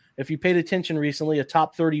in, if you paid attention recently, a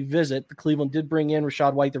top 30 visit. The Cleveland did bring in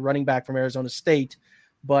Rashad White, the running back from Arizona State,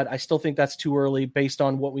 but I still think that's too early based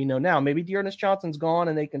on what we know now. Maybe Dearness Johnson's gone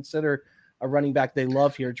and they consider a running back they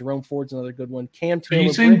love here. Jerome Ford's another good one. Cam Taylor. Are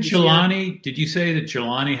you saying Jelani? Did you say that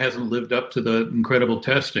Jelani hasn't lived up to the incredible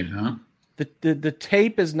testing, huh? The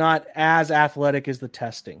tape is not as athletic as the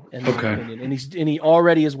testing, in my opinion, and he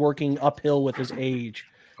already is working uphill with his age,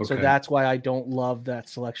 so that's why I don't love that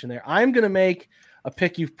selection there. I'm going to make a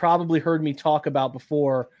pick you've probably heard me talk about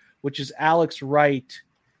before, which is Alex Wright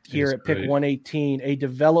here at pick 118, a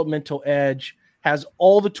developmental edge, has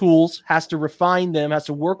all the tools, has to refine them, has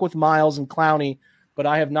to work with Miles and Clowney, but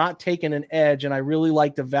I have not taken an edge, and I really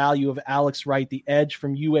like the value of Alex Wright, the edge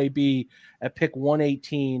from UAB at pick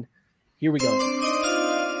 118. Here we go.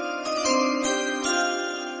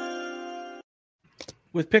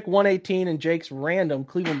 With pick 118 and Jake's random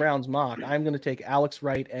Cleveland Browns mock, I'm going to take Alex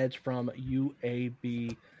Wright, edge from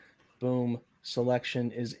UAB. Boom.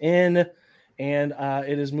 Selection is in. And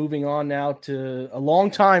it is moving on now to a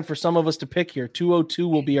long time for some of us to pick here. 202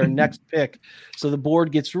 will be our next pick. So the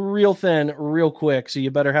board gets real thin real quick. So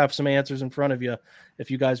you better have some answers in front of you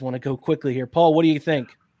if you guys want to go quickly here. Paul, what do you think?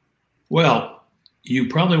 Well, you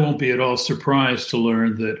probably won't be at all surprised to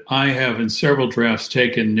learn that I have in several drafts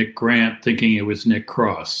taken Nick Grant thinking it was Nick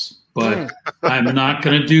Cross. But I'm not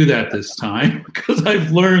going to do that this time because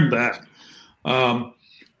I've learned that.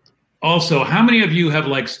 Also, how many of you have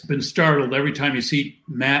been startled every time you see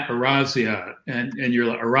Matt Araiza and you're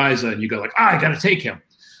like Araiza and you go like, I got to take him.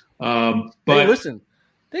 But hey, listen,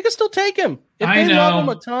 they could still take him. If I they know. love him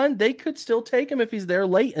a ton, they could still take him if he's there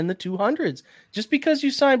late in the 200s. Just because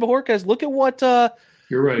you signed Bajorquez, look at what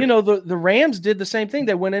you're right. You know, the Rams did the same thing.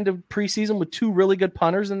 They went into preseason with two really good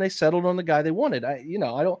punters and they settled on the guy they wanted. I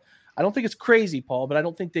don't think it's crazy, Paul, but I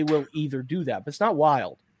don't think they will either do that. But it's not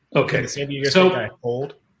wild. Okay, so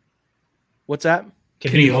hold. What's that?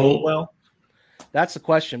 Can he hold well? That's the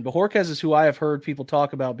question. Bajorquez is who I have heard people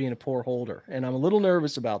talk about being a poor holder, and I'm a little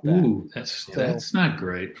nervous about that. Ooh, that's not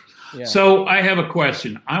great. Yeah. So I have a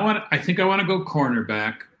question. I think I want to go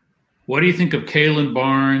cornerback. What do you think of Kalen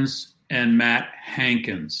Barnes and Matt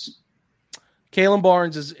Hankins? Kalen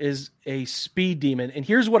Barnes is a speed demon, and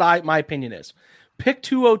here's what my opinion is. Pick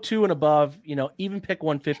 202 and above, even pick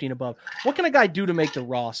 150 and above. What can a guy do to make the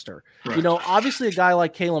roster? Right. Obviously a guy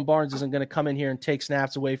like Kalen Barnes isn't going to come in here and take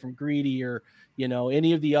snaps away from Greedy or,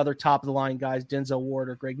 any of the other top of the line guys, Denzel Ward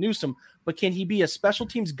or Greg Newsome, but can he be a special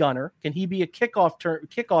teams gunner? Can he be a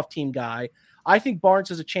kickoff team guy? I think Barnes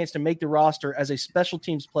has a chance to make the roster as a special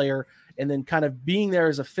teams player and then kind of being there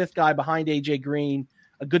as a fifth guy behind AJ Green,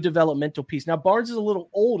 a good developmental piece. Now, Barnes is a little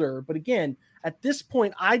older, but again, at this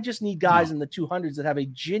point, I just need guys in the 200s that have a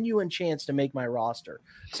genuine chance to make my roster.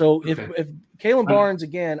 So if Kalen Barnes,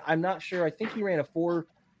 again, I'm not sure. I think he ran a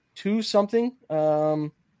 4.2 something.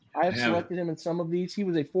 I have selected him in some of these. He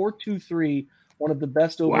was a 4.23, one of the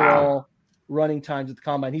best overall running times at the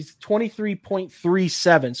combine. He's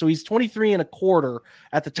 23.37. So he's 23 and a quarter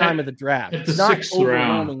at the time of the draft. At the sixth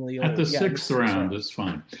round. At the sixth round, that's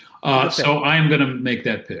fine. So I'm going to make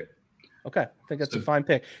that pick. Okay, I think that's a fine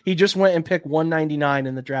pick. He just went and picked 199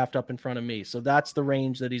 in the draft up in front of me. So that's the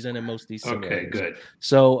range that he's in most of these scenarios. Okay, good.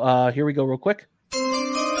 So here we go real quick.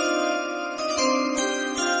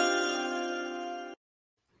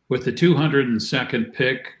 With the 202nd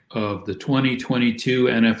pick of the 2022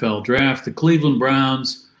 NFL Draft, the Cleveland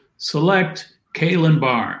Browns select Kalen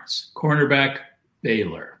Barnes, cornerback,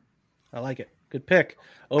 Baylor. I like it. Good pick.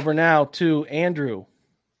 Over now to Andrew.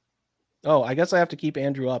 Oh, I guess I have to keep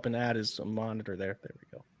Andrew up and add his monitor there. There we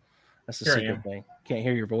go. That's the secret thing. Can't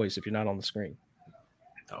hear your voice if you're not on the screen.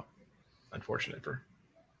 Oh, unfortunate for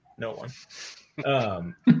no one.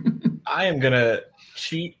 I am going to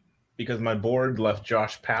cheat because my board left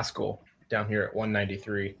Josh Paschal down here at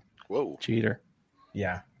 193. Whoa. Cheater.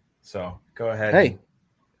 Yeah. So go ahead. Hey,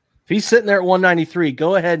 if he's sitting there at 193,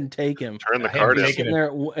 go ahead and take him. Turn the card in. Sitting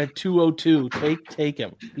there at 202, take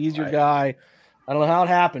him. He's your guy. I don't know how it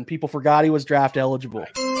happened. People forgot he was draft eligible.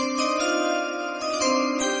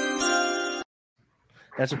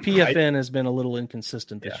 That's a PFN has been a little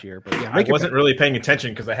inconsistent this year, but yeah, I wasn't really paying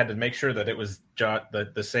attention because I had to make sure that it was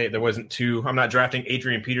there wasn't two. I'm not drafting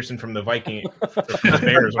Adrian Peterson from the from the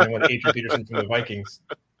Bears when I want Adrian Peterson from the Vikings.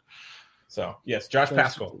 So yes, Josh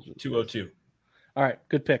Pascal, 202. All right,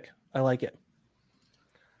 good pick. I like it.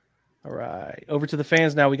 All right, over to the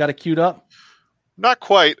fans now. We got it queued up. Not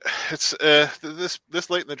quite. It's this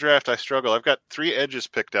late in the draft. I struggle. I've got 3 edges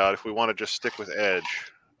picked out. If we want to just stick with edge,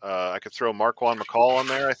 I could throw Marquand McCall on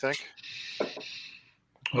there. I think.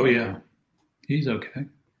 Oh yeah, he's okay.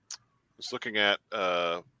 Just looking at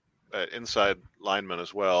inside lineman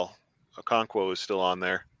as well. Okonkwo is still on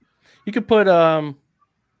there. You could put I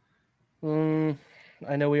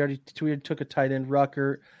know we already took a tight end,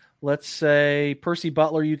 Rucker. Let's say Percy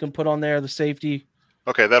Butler. You can put on there the safety.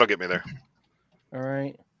 Okay, that'll get me there. All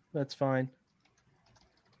right, that's fine.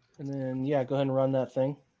 And then, go ahead and run that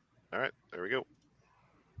thing. All right, there we go.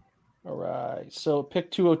 All right, so pick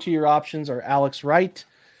 202. Your options are Alex Wright,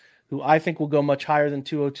 who I think will go much higher than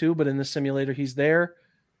 202, but in this simulator, he's there.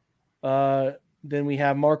 Then we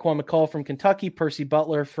have Marquand McCall from Kentucky, Percy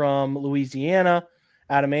Butler from Louisiana,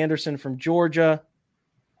 Adam Anderson from Georgia,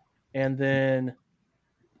 and then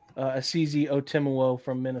Asizi Otimowo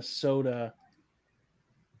from Minnesota.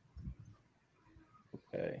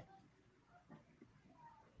 Okay.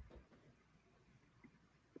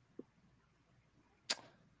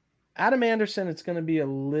 Adam Anderson, it's going to be a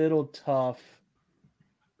little tough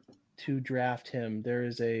to draft him. There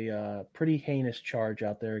is a pretty heinous charge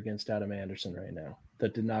out there against Adam Anderson right now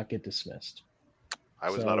that did not get dismissed. I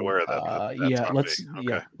was not aware of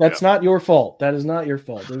that. That's not your fault. That is not your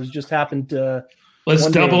fault. It was just happened to. Let's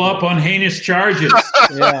double up on heinous charges.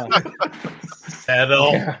 Yeah.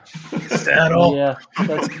 Settle. Yeah,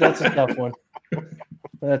 that's a tough one.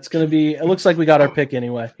 That's going to be – it looks like we got our pick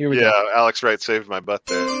anyway. Here we go. Yeah, Alex Wright saved my butt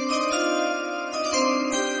there.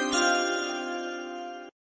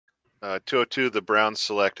 202, the Browns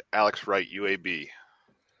select Alex Wright, UAB.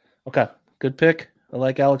 Okay, good pick. I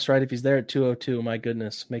like Alex Wright if he's there at 202. My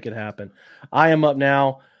goodness, make it happen. I am up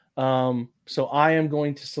now. So I am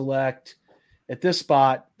going to select – at this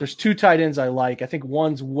spot, there's 2 tight ends I like. I think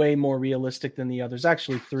one's way more realistic than the others.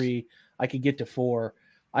 Actually, 3. I could get to 4.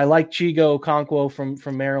 I like Chigo Okonkwo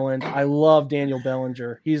from Maryland. I love Daniel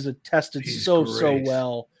Bellinger. He's tested so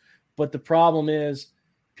well. But the problem is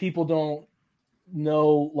people don't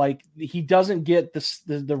know, like, he doesn't get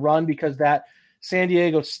the run because that San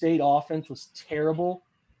Diego State offense was terrible,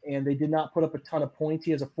 and they did not put up a ton of points.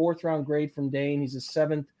 He has a 4th-round grade from Dane. He's a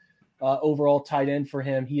 7th overall tight end for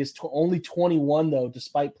him. He is only 21, though,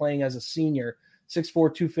 despite playing as a senior. 6'4",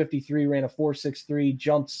 253, ran a 4.63,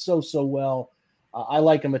 jumped so well. I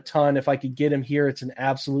like him a ton. If I could get him here, it's an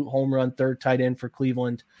absolute home run 3rd tight end for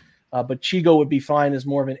Cleveland. But Chigo would be fine as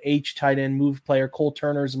more of an H tight end move player. Cole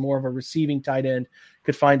Turner is more of a receiving tight end.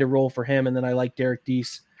 Could find a role for him. And then I like Derek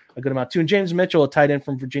Deese a good amount too. And James Mitchell, a tight end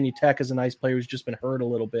from Virginia Tech, is a nice player who's just been hurt a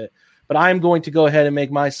little bit. But I'm going to go ahead and make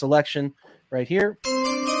my selection right here.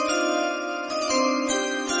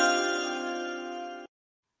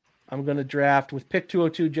 I'm going to draft with pick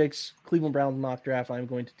 202, Jake's Cleveland Browns mock draft. I'm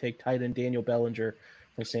going to take tight end Daniel Bellinger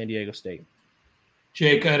from San Diego State.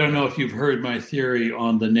 Jake, I don't know if you've heard my theory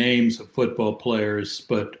on the names of football players,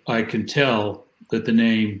 but I can tell that the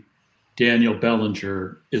name Daniel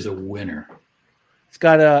Bellinger is a winner. It's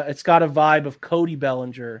got a vibe of Cody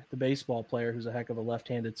Bellinger, the baseball player who's a heck of a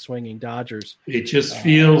left-handed swinging Dodgers. It just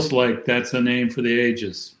feels like that's a name for the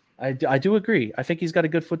ages. I do agree. I think he's got a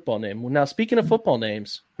good football name. Now, speaking of football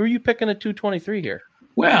names, who are you picking at 223 here?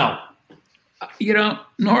 Well,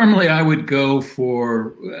 normally I would go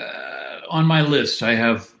for on my list, I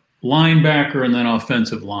have linebacker and then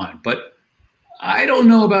offensive line. But I don't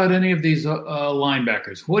know about any of these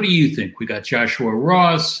linebackers. What do you think? We got Joshua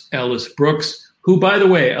Ross, Ellis Brooks, who, by the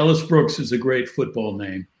way, Ellis Brooks is a great football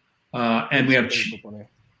name. And we have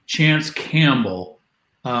Chance Campbell.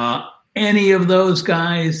 Any of those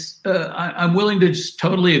guys, I'm willing to just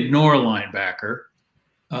totally ignore linebacker.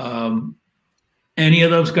 Any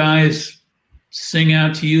of those guys sing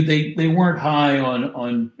out to you? They weren't high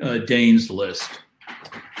on Dane's list.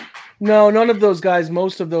 No, none of those guys.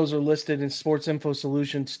 Most of those are listed in Sports Info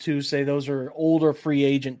Solutions too. Say those are older free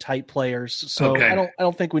agent type players. So okay. I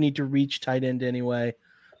don't think we need to reach tight end anyway.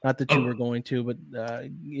 Not that you were going to, but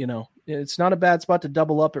it's not a bad spot to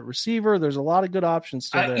double up at receiver. There's a lot of good options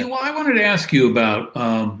still there. I wanted to ask you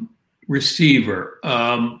about receiver.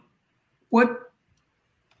 What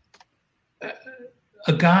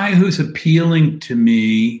a guy who's appealing to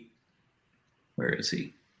me. Where is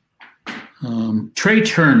he? Trey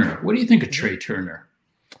Turner. What do you think of Trey Turner?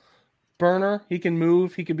 burner. He can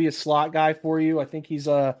move. He could be a slot guy for you. I think he's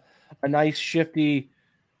a nice, shifty,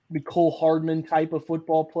 Nicole Hardman type of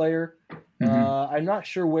football player. I'm not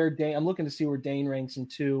sure where Dane – I'm looking to see where Dane ranks in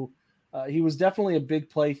 2. He was definitely a big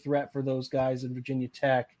play threat for those guys in Virginia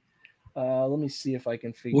Tech. Let me see if I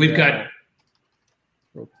can figure out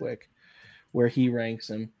real quick where he ranks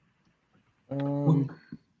him.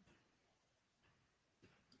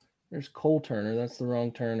 There's Cole Turner. That's the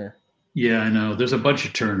wrong Turner. Yeah, I know. There's a bunch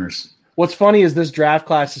of Turners. What's funny is this draft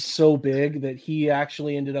class is so big that he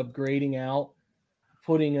actually ended up grading out,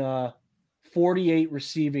 putting 48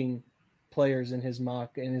 receiving players in his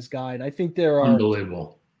mock, in his guide. I think there are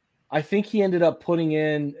unbelievable. I think he ended up putting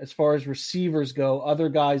in, as far as receivers go, other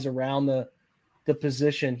guys around the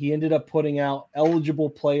position. He ended up putting out eligible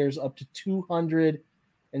players up to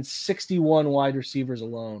 261 wide receivers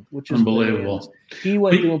alone, which is unbelievable. Brilliant. He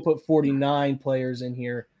went through and put 49 players in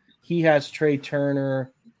here. He has Trey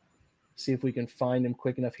Turner. See if we can find him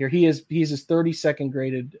quick enough here. He's his 32nd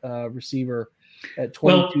graded receiver at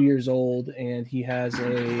 22 years old, and he has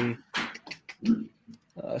a 6th,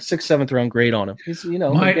 7th round grade on him.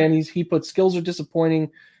 He's, he put skills are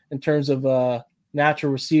disappointing in terms of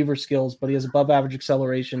natural receiver skills, but he has above average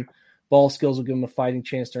acceleration. Ball skills will give him a fighting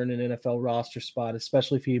chance to earn an NFL roster spot,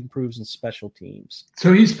 especially if he improves in special teams.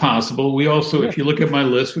 So he's possible. We also, if you look at my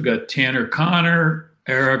list, we got Tanner Connor,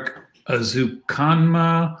 Eric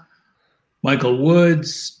Azukanma, Michael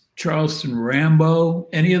Woods, Charleston Rambo.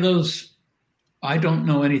 Any of those? I don't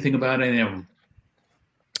know anything about any of them.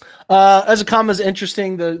 Azukanma is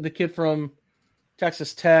interesting. The kid from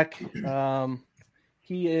Texas Tech.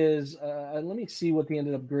 He is, let me see what they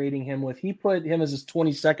ended up grading him with. He put him as his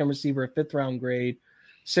 22nd receiver, a 5th round grade,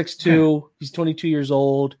 6'2". Okay. He's 22 years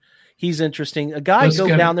old. He's interesting. A guy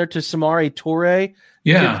down there to Samari Toure,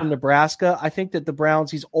 kid from Nebraska. I think that the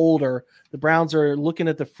Browns, he's older. The Browns are looking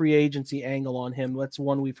at the free agency angle on him. That's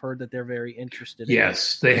one we've heard that they're very interested in.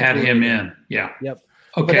 Yes, they had him in. Yeah. Yep.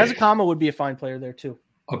 Okay. But Azukanma would be a fine player there too.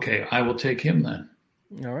 Okay, I will take him then.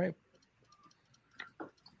 All right.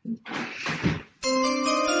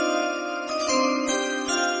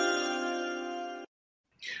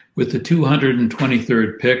 With the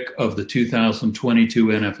 223rd pick of the 2022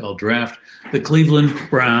 NFL Draft, the Cleveland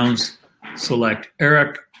Browns select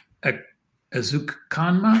Eric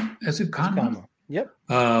Azukanma? Yep.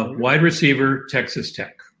 Wide receiver, Texas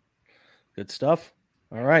Tech. Good stuff.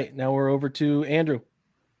 All right, now we're over to Andrew.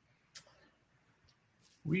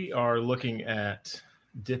 We are looking at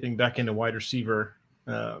dipping back into wide receiver,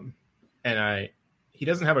 and he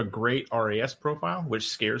doesn't have a great RAS profile, which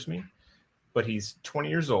scares me. But he's 20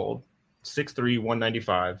 years old, 6'3",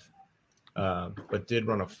 195, but did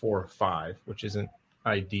run a 4.5, which isn't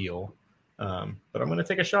ideal. But I'm going to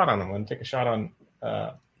take a shot on him. I'm going to take a shot on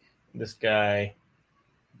this guy.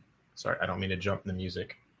 Sorry, I don't mean to jump the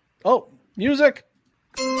music. Oh, music.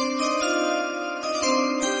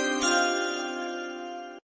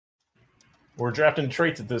 We're drafting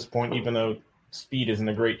traits at this point, even though speed isn't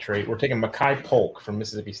a great trait. We're taking Mekhi Polk from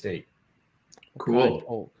Mississippi State. Cool.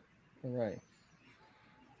 Polk. All right.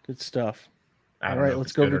 Good stuff. All right,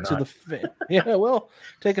 let's go over to the – yeah, well,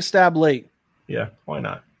 take a stab late. Yeah, why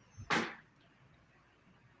not?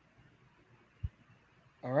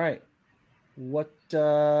 All right. I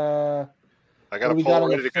got a poll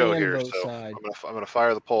ready to go here, so I'm going to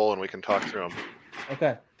fire the poll and we can talk through them.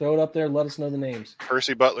 Okay, throw it up there. Let us know the names.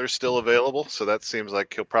 Percy Butler's still available, so that seems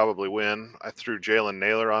like he'll probably win. I threw Jalen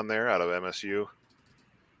Naylor on there out of MSU.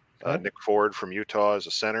 Okay. Nick Ford from Utah as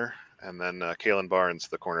a center. And then Kalen Barnes,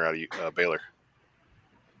 the corner out of Baylor.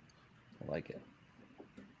 I like it.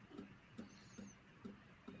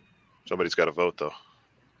 Somebody's got to vote, though.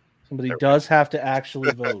 Somebody does have to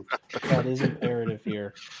actually vote. That is imperative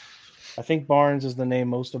here. I think Barnes is the name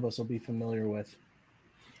most of us will be familiar with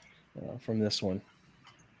from this one.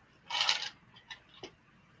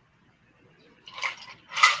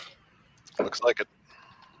 Looks like it.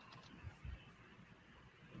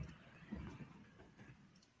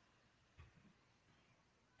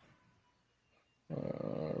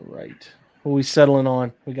 Right. Who are we settling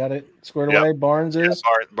on? We got it squared away. Barnes is?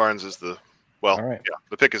 Yeah, Barnes is the – well, right. Yeah,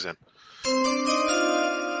 the pick is in.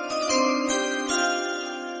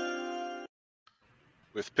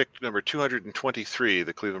 With pick number 223,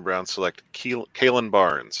 the Cleveland Browns select Kalen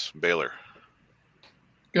Barnes, Baylor.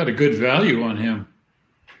 Got a good value on him.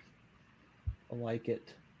 I like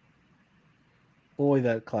it. Boy,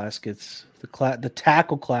 that class gets the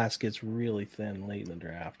tackle class gets really thin late in the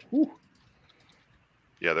draft. Whew.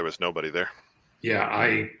 Yeah, there was nobody there. Yeah,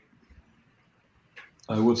 I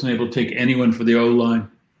wasn't able to take anyone for the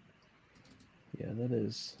O-line. Yeah, it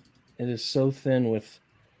is so thin with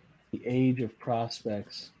the age of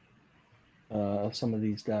prospects of some of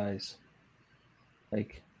these guys.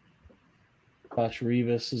 Like Josh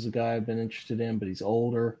Rivas is a guy I've been interested in, but he's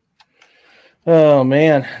older. Oh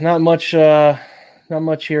man, not much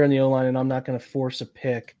here in the O-line, and I'm not going to force a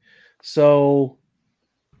pick. So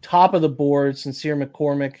top of the board, Sincere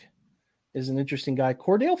McCormick is an interesting guy.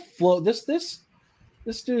 Cordell Float, this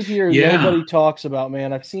dude here, nobody talks about,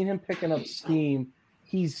 man. I've seen him picking up steam.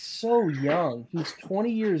 He's so young. He's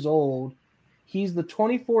 20 years old. He's the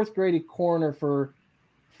 24th graded corner for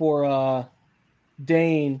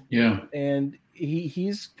Dane. Yeah. And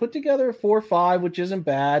he's put together a 4.5, which isn't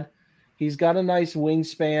bad. He's got a nice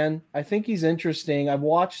wingspan. I think he's interesting. I've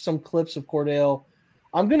watched some clips of Cordell.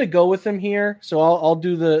 I'm going to go with him here. So I'll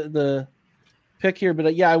do the pick here,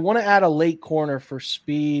 but yeah, I want to add a late corner for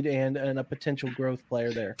speed and a potential growth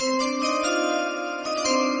player there.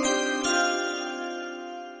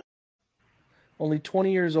 Only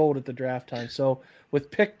 20 years old at the draft time. So with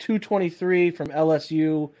pick 223 from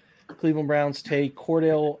LSU, Cleveland Browns take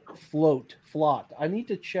Cordell Flott. I need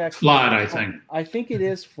to check. Flott, I think. I think it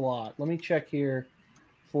is Flott. Let me check here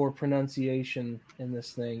for pronunciation in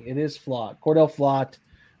this thing. It is Flott. Cordell Flott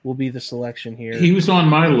will be the selection here. He was on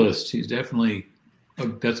my list. He's definitely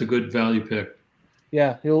that's a good value pick.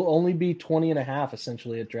 Yeah, he'll only be 20 and a half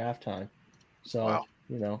essentially at draft time. So,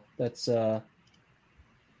 wow. That's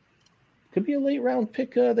could be a late round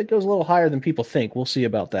pick that goes a little higher than people think. We'll see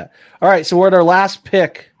about that. All right, so we're at our last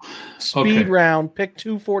pick. Speed round, pick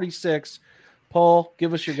 246. Paul,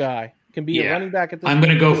 give us your guy. Can be a running back at this I'm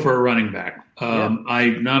going to go for a running back.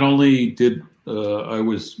 I not only did I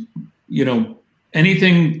was,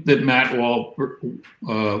 anything that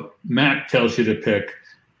Matt tells you to pick,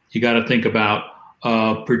 you got to think about,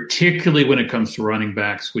 particularly when it comes to running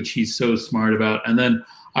backs, which he's so smart about. And then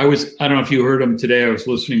I don't know if you heard him today. I was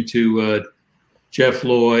listening to Jeff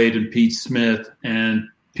Lloyd and Pete Smith, and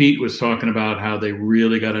Pete was talking about how they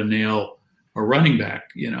really got to nail a running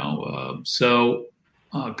back, because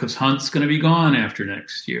Hunt's going to be gone after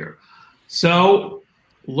next year. So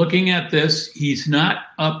looking at this, he's not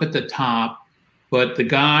up at the top, but the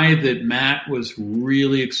guy that Matt was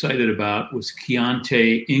really excited about was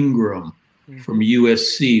Keontae Ingram from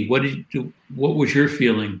USC. What was your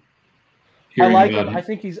feeling? I like him. I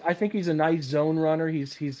think he's a nice zone runner. He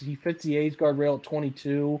fits the age guard rail at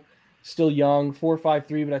 22, still young,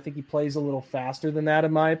 4.53, but I think he plays a little faster than that,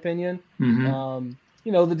 in my opinion. Mm-hmm.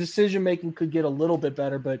 The decision making could get a little bit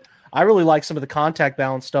better, but I really like some of the contact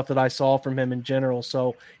balance stuff that I saw from him in general.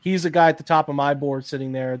 So he's a guy at the top of my board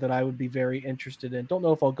sitting there that I would be very interested in. Don't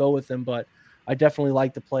know if I'll go with him, but I definitely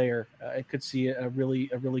like the player. I could see a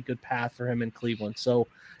really good path for him in Cleveland. So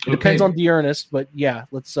it depends on Dearness, but yeah,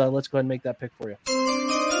 let's go ahead and make that pick for you.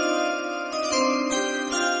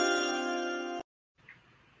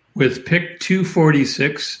 With pick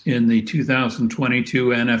 246 in the 2022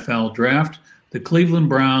 NFL Draft, the Cleveland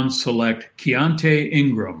Browns select Keontae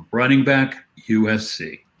Ingram, running back,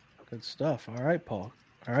 USC. Good stuff. All right, Paul.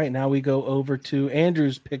 All right, now we go over to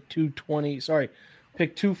Andrew's pick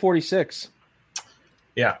 246.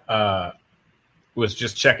 Yeah, was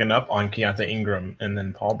just checking up on Keontae Ingram, and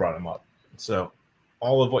then Paul brought him up. So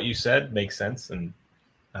all of what you said makes sense, and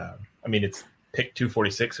it's pick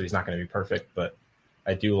 246, so he's not going to be perfect, but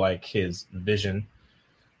I do like his vision.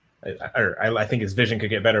 I think his vision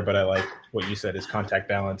could get better, but I like what you said, his contact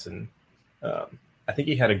balance, and I think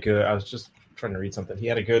he had a good. I was just trying to read something. He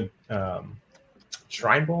had a good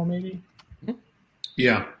Shrine Bowl, maybe.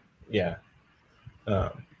 Yeah.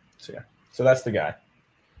 So that's the guy.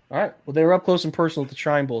 All right. Well, they were up close and personal at the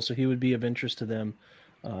Shrine Bowl, so he would be of interest to them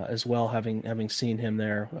as well, having seen him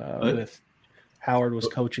there with Howard was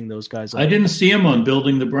coaching those guys. I didn't see him on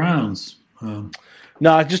Building the Browns.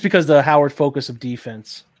 No, just because the Howard focus of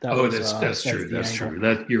defense. That's true. That's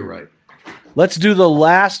true. You're right. Let's do the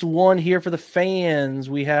last one here for the fans.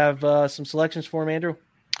 We have some selections for him, Andrew.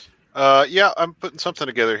 Yeah, I'm putting something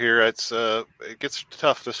together here. It gets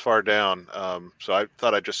tough this far down, so I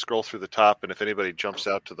thought I'd just scroll through the top, and if anybody jumps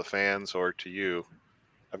out to the fans or to you,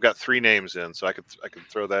 I've got 3 names in, so I could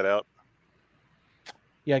throw that out.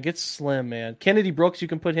 Yeah, it gets slim, man. Kennedy Brooks, you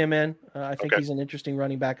can put him in. I think he's an interesting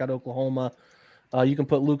running back out of Oklahoma. You can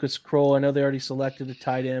put Lucas Kroll. I know they already selected a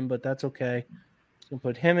tight end, but that's okay. You can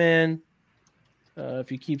put him in.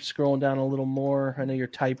 If you keep scrolling down a little more, I know you're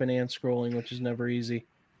typing and scrolling, which is never easy.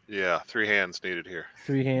 Yeah, 3 hands needed here.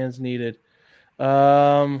 3 hands needed.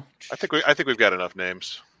 I think we've got enough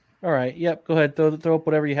names. All right. Yep. Go ahead. Throw up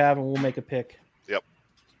whatever you have, and we'll make a pick. Yep.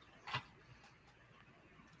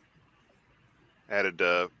 Added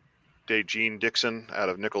Dejeen Dixon out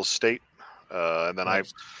of Nicholls State, and then I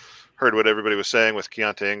heard what everybody was saying with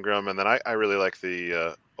Keontae Ingram, and then I really like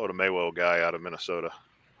the Otomewo guy out of Minnesota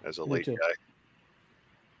as a late guy.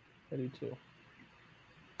 I do too.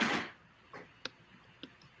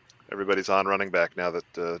 Everybody's on running back now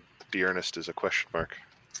that Dearness is a question mark.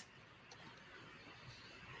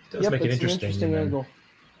 Does make it interesting angle.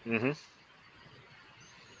 Mm-hmm.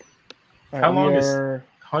 Right, how long is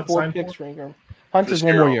Hunt 4 picks for Ingram? Hunt is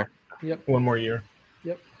one more year. Yep. One more year.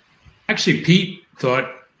 Yep. Actually, Pete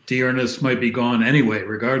thought Dearness might be gone anyway,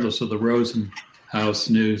 regardless of the Rosenhaus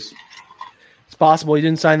news. It's possible he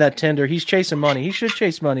didn't sign that tender. He's chasing money. He should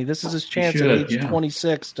chase money. This is his chance at age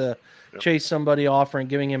 26 to chase somebody offering,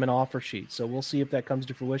 giving him an offer sheet. So we'll see if that comes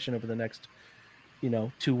to fruition over the next,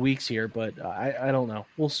 2 weeks here. But I don't know.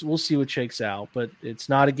 We'll see what shakes out. But it's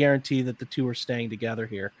not a guarantee that the two are staying together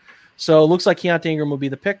here. So it looks like Keontae Ingram will be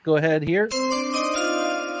the pick. Go ahead here.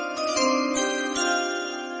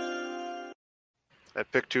 At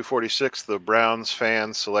pick 246, the Browns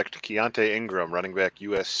fans select Keontae Ingram, running back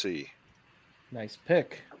USC. Nice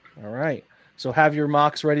pick. All right. So have your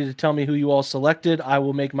mocks ready to tell me who you all selected. I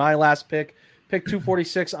will make my last pick. Pick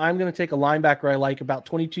 246. I'm going to take a linebacker I like, about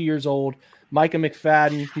 22 years old, Micah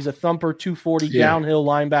McFadden. He's a thumper, 240 downhill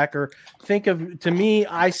linebacker. To me,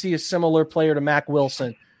 I see a similar player to Mac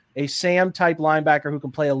Wilson, a Sam type linebacker who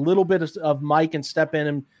can play a little bit of Mike and step in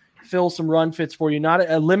and fill some run fits for you. Not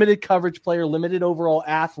a limited coverage player, limited overall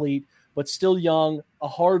athlete, but still young, a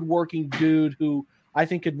hardworking dude who I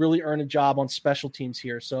think could really earn a job on special teams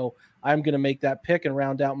here. So I'm going to make that pick and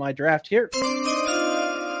round out my draft here.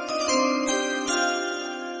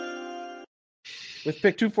 With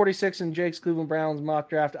pick 246 in Jake's Cleveland Browns mock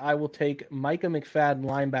draft, I will take Micah McFadden,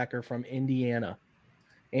 linebacker from Indiana.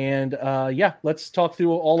 And, let's talk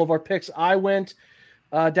through all of our picks. I went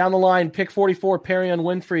down the line, pick 44, Perion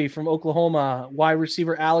Winfrey from Oklahoma. Wide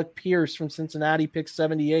receiver Alec Pierce from Cincinnati, pick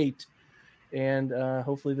 78. And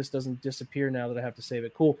hopefully this doesn't disappear now that I have to save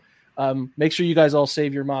it. Cool. Make sure you guys all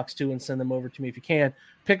save your mocks too and send them over to me if you can.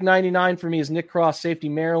 Pick 99 for me is Nick Cross, safety,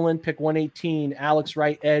 Maryland. Pick 118, Alex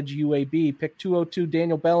Wright, edge, UAB. Pick 202,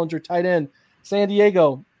 Daniel Bellinger, tight end, San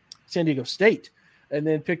Diego State. And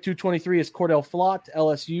then pick 223 is Cordell Flott,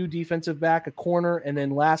 LSU, defensive back, a corner. And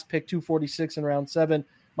then last pick 246 in round 7,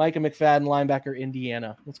 Micah McFadden, linebacker,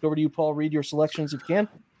 Indiana. Let's go over to you, Paul. Read your selections if you can.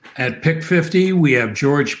 At pick 50, we have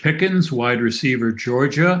George Pickens, wide receiver,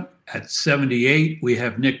 Georgia. At 78, we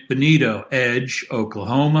have Nick Benito, edge,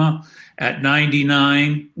 Oklahoma. At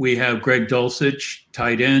 99, we have Greg Dulcich,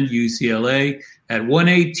 tight end, UCLA. At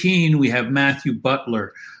 118, we have Matthew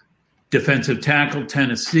Butler, defensive tackle,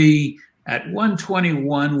 Tennessee. At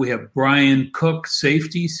 121, we have Brian Cook,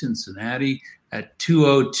 safety, Cincinnati. At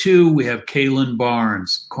 202, we have Kalen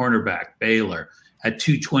Barnes, cornerback, Baylor. At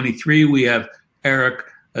 223, we have Eric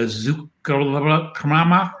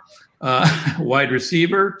Azukamama, wide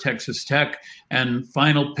receiver, Texas Tech. And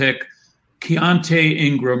final pick, Keontae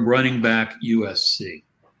Ingram, running back, USC.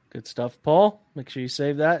 Good stuff, Paul. Make sure you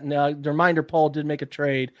save that. Now, the reminder, Paul did make a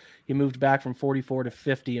trade. He moved back from 44 to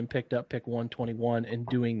 50 and picked up pick 121 in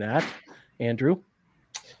doing that. Andrew?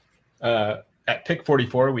 At pick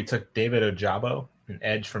 44, we took David Ojabo, an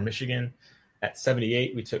edge from Michigan. At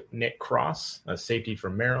 78, we took Nick Cross, a safety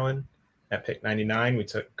from Maryland. At pick 99, we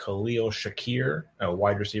took Khalil Shakir, a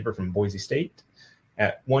wide receiver from Boise State.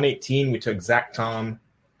 At 118, we took Zach Tom,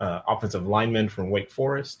 offensive lineman from Wake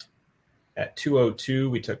Forest. At 202,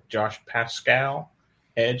 we took Josh Pascal,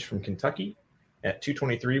 edge from Kentucky. At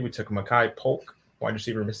 223, we took Makai Polk, wide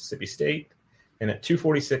receiver, Mississippi State. And at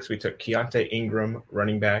 246, we took Keontae Ingram,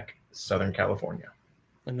 running back, Southern California.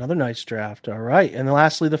 Another nice draft. All right. And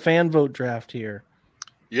lastly, the fan vote draft here.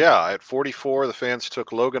 Yeah, at 44, the fans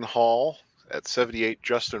took Logan Hall. At 78,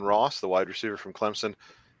 Justin Ross, the wide receiver from Clemson.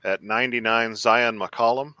 At 99, Zion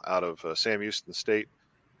McCollum out of Sam Houston State.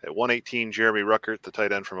 At 118, Jeremy Ruckert, the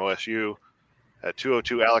tight end from OSU. At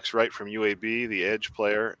 202, Alex Wright from UAB, the edge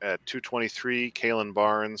player. At 223, Kalen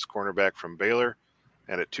Barnes, cornerback from Baylor.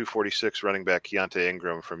 And at 246, running back Keontae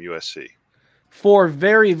Ingram from USC. 4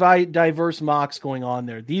 very diverse mocks going on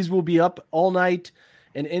there. These will be up all night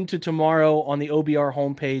and into tomorrow on the OBR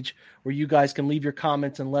homepage, where you guys can leave your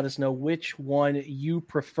comments and let us know which one you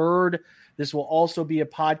preferred. This will also be a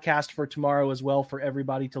podcast for tomorrow as well for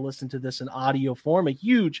everybody to listen to this in audio form. A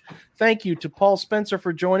huge thank you to Paul Spencer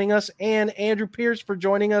for joining us and Andrew Pierce for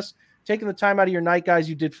joining us, taking the time out of your night, guys.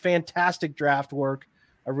 You did fantastic draft work.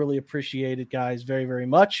 I really appreciate it, guys, very, very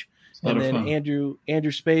much. And then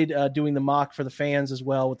Andrew Spade doing the mock for the fans as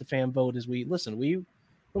well with the fan vote as we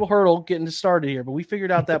little hurdle getting started here, but we figured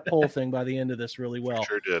out that poll thing by the end of this really well.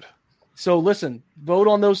 Sure did. So listen, vote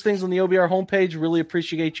on those things on the OBR homepage. Really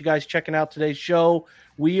appreciate you guys checking out today's show.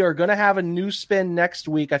 We are going to have a new spin next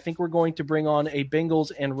week. I think we're going to bring on a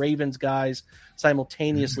Bengals and Ravens guys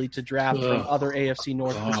simultaneously to draft from other AFC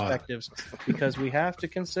North perspectives, because we have to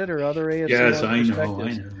consider other AFC North perspectives. I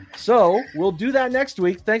know. So we'll do that next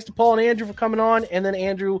week. Thanks to Paul and Andrew for coming on, and then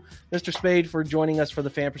Andrew, Mr. Spade, for joining us for the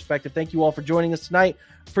fan perspective. Thank you all for joining us tonight.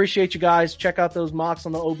 Appreciate you guys. Check out those mocks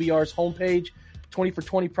on the OBR's homepage. 20 for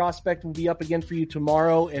 20 prospect will be up again for you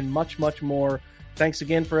tomorrow, and much, much more. Thanks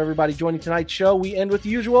again for everybody joining tonight's show. We end with the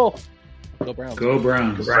usual. Go Browns. Go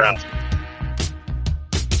Browns. Go Browns.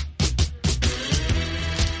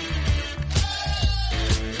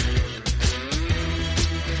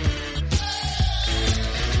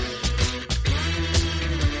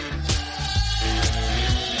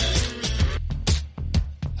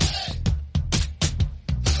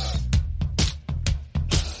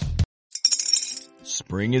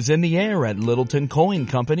 Spring is in the air at Littleton Coin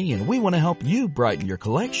Company, and we want to help you brighten your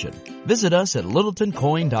collection. Visit us at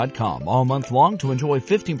littletoncoin.com all month long to enjoy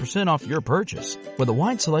 15% off your purchase. With a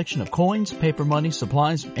wide selection of coins, paper money,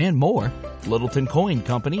 supplies, and more, Littleton Coin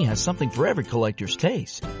Company has something for every collector's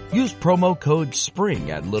taste. Use promo code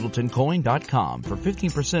SPRING at littletoncoin.com for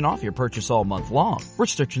 15% off your purchase all month long.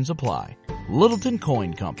 Restrictions apply. Littleton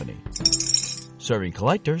Coin Company. Serving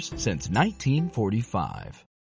collectors since 1945.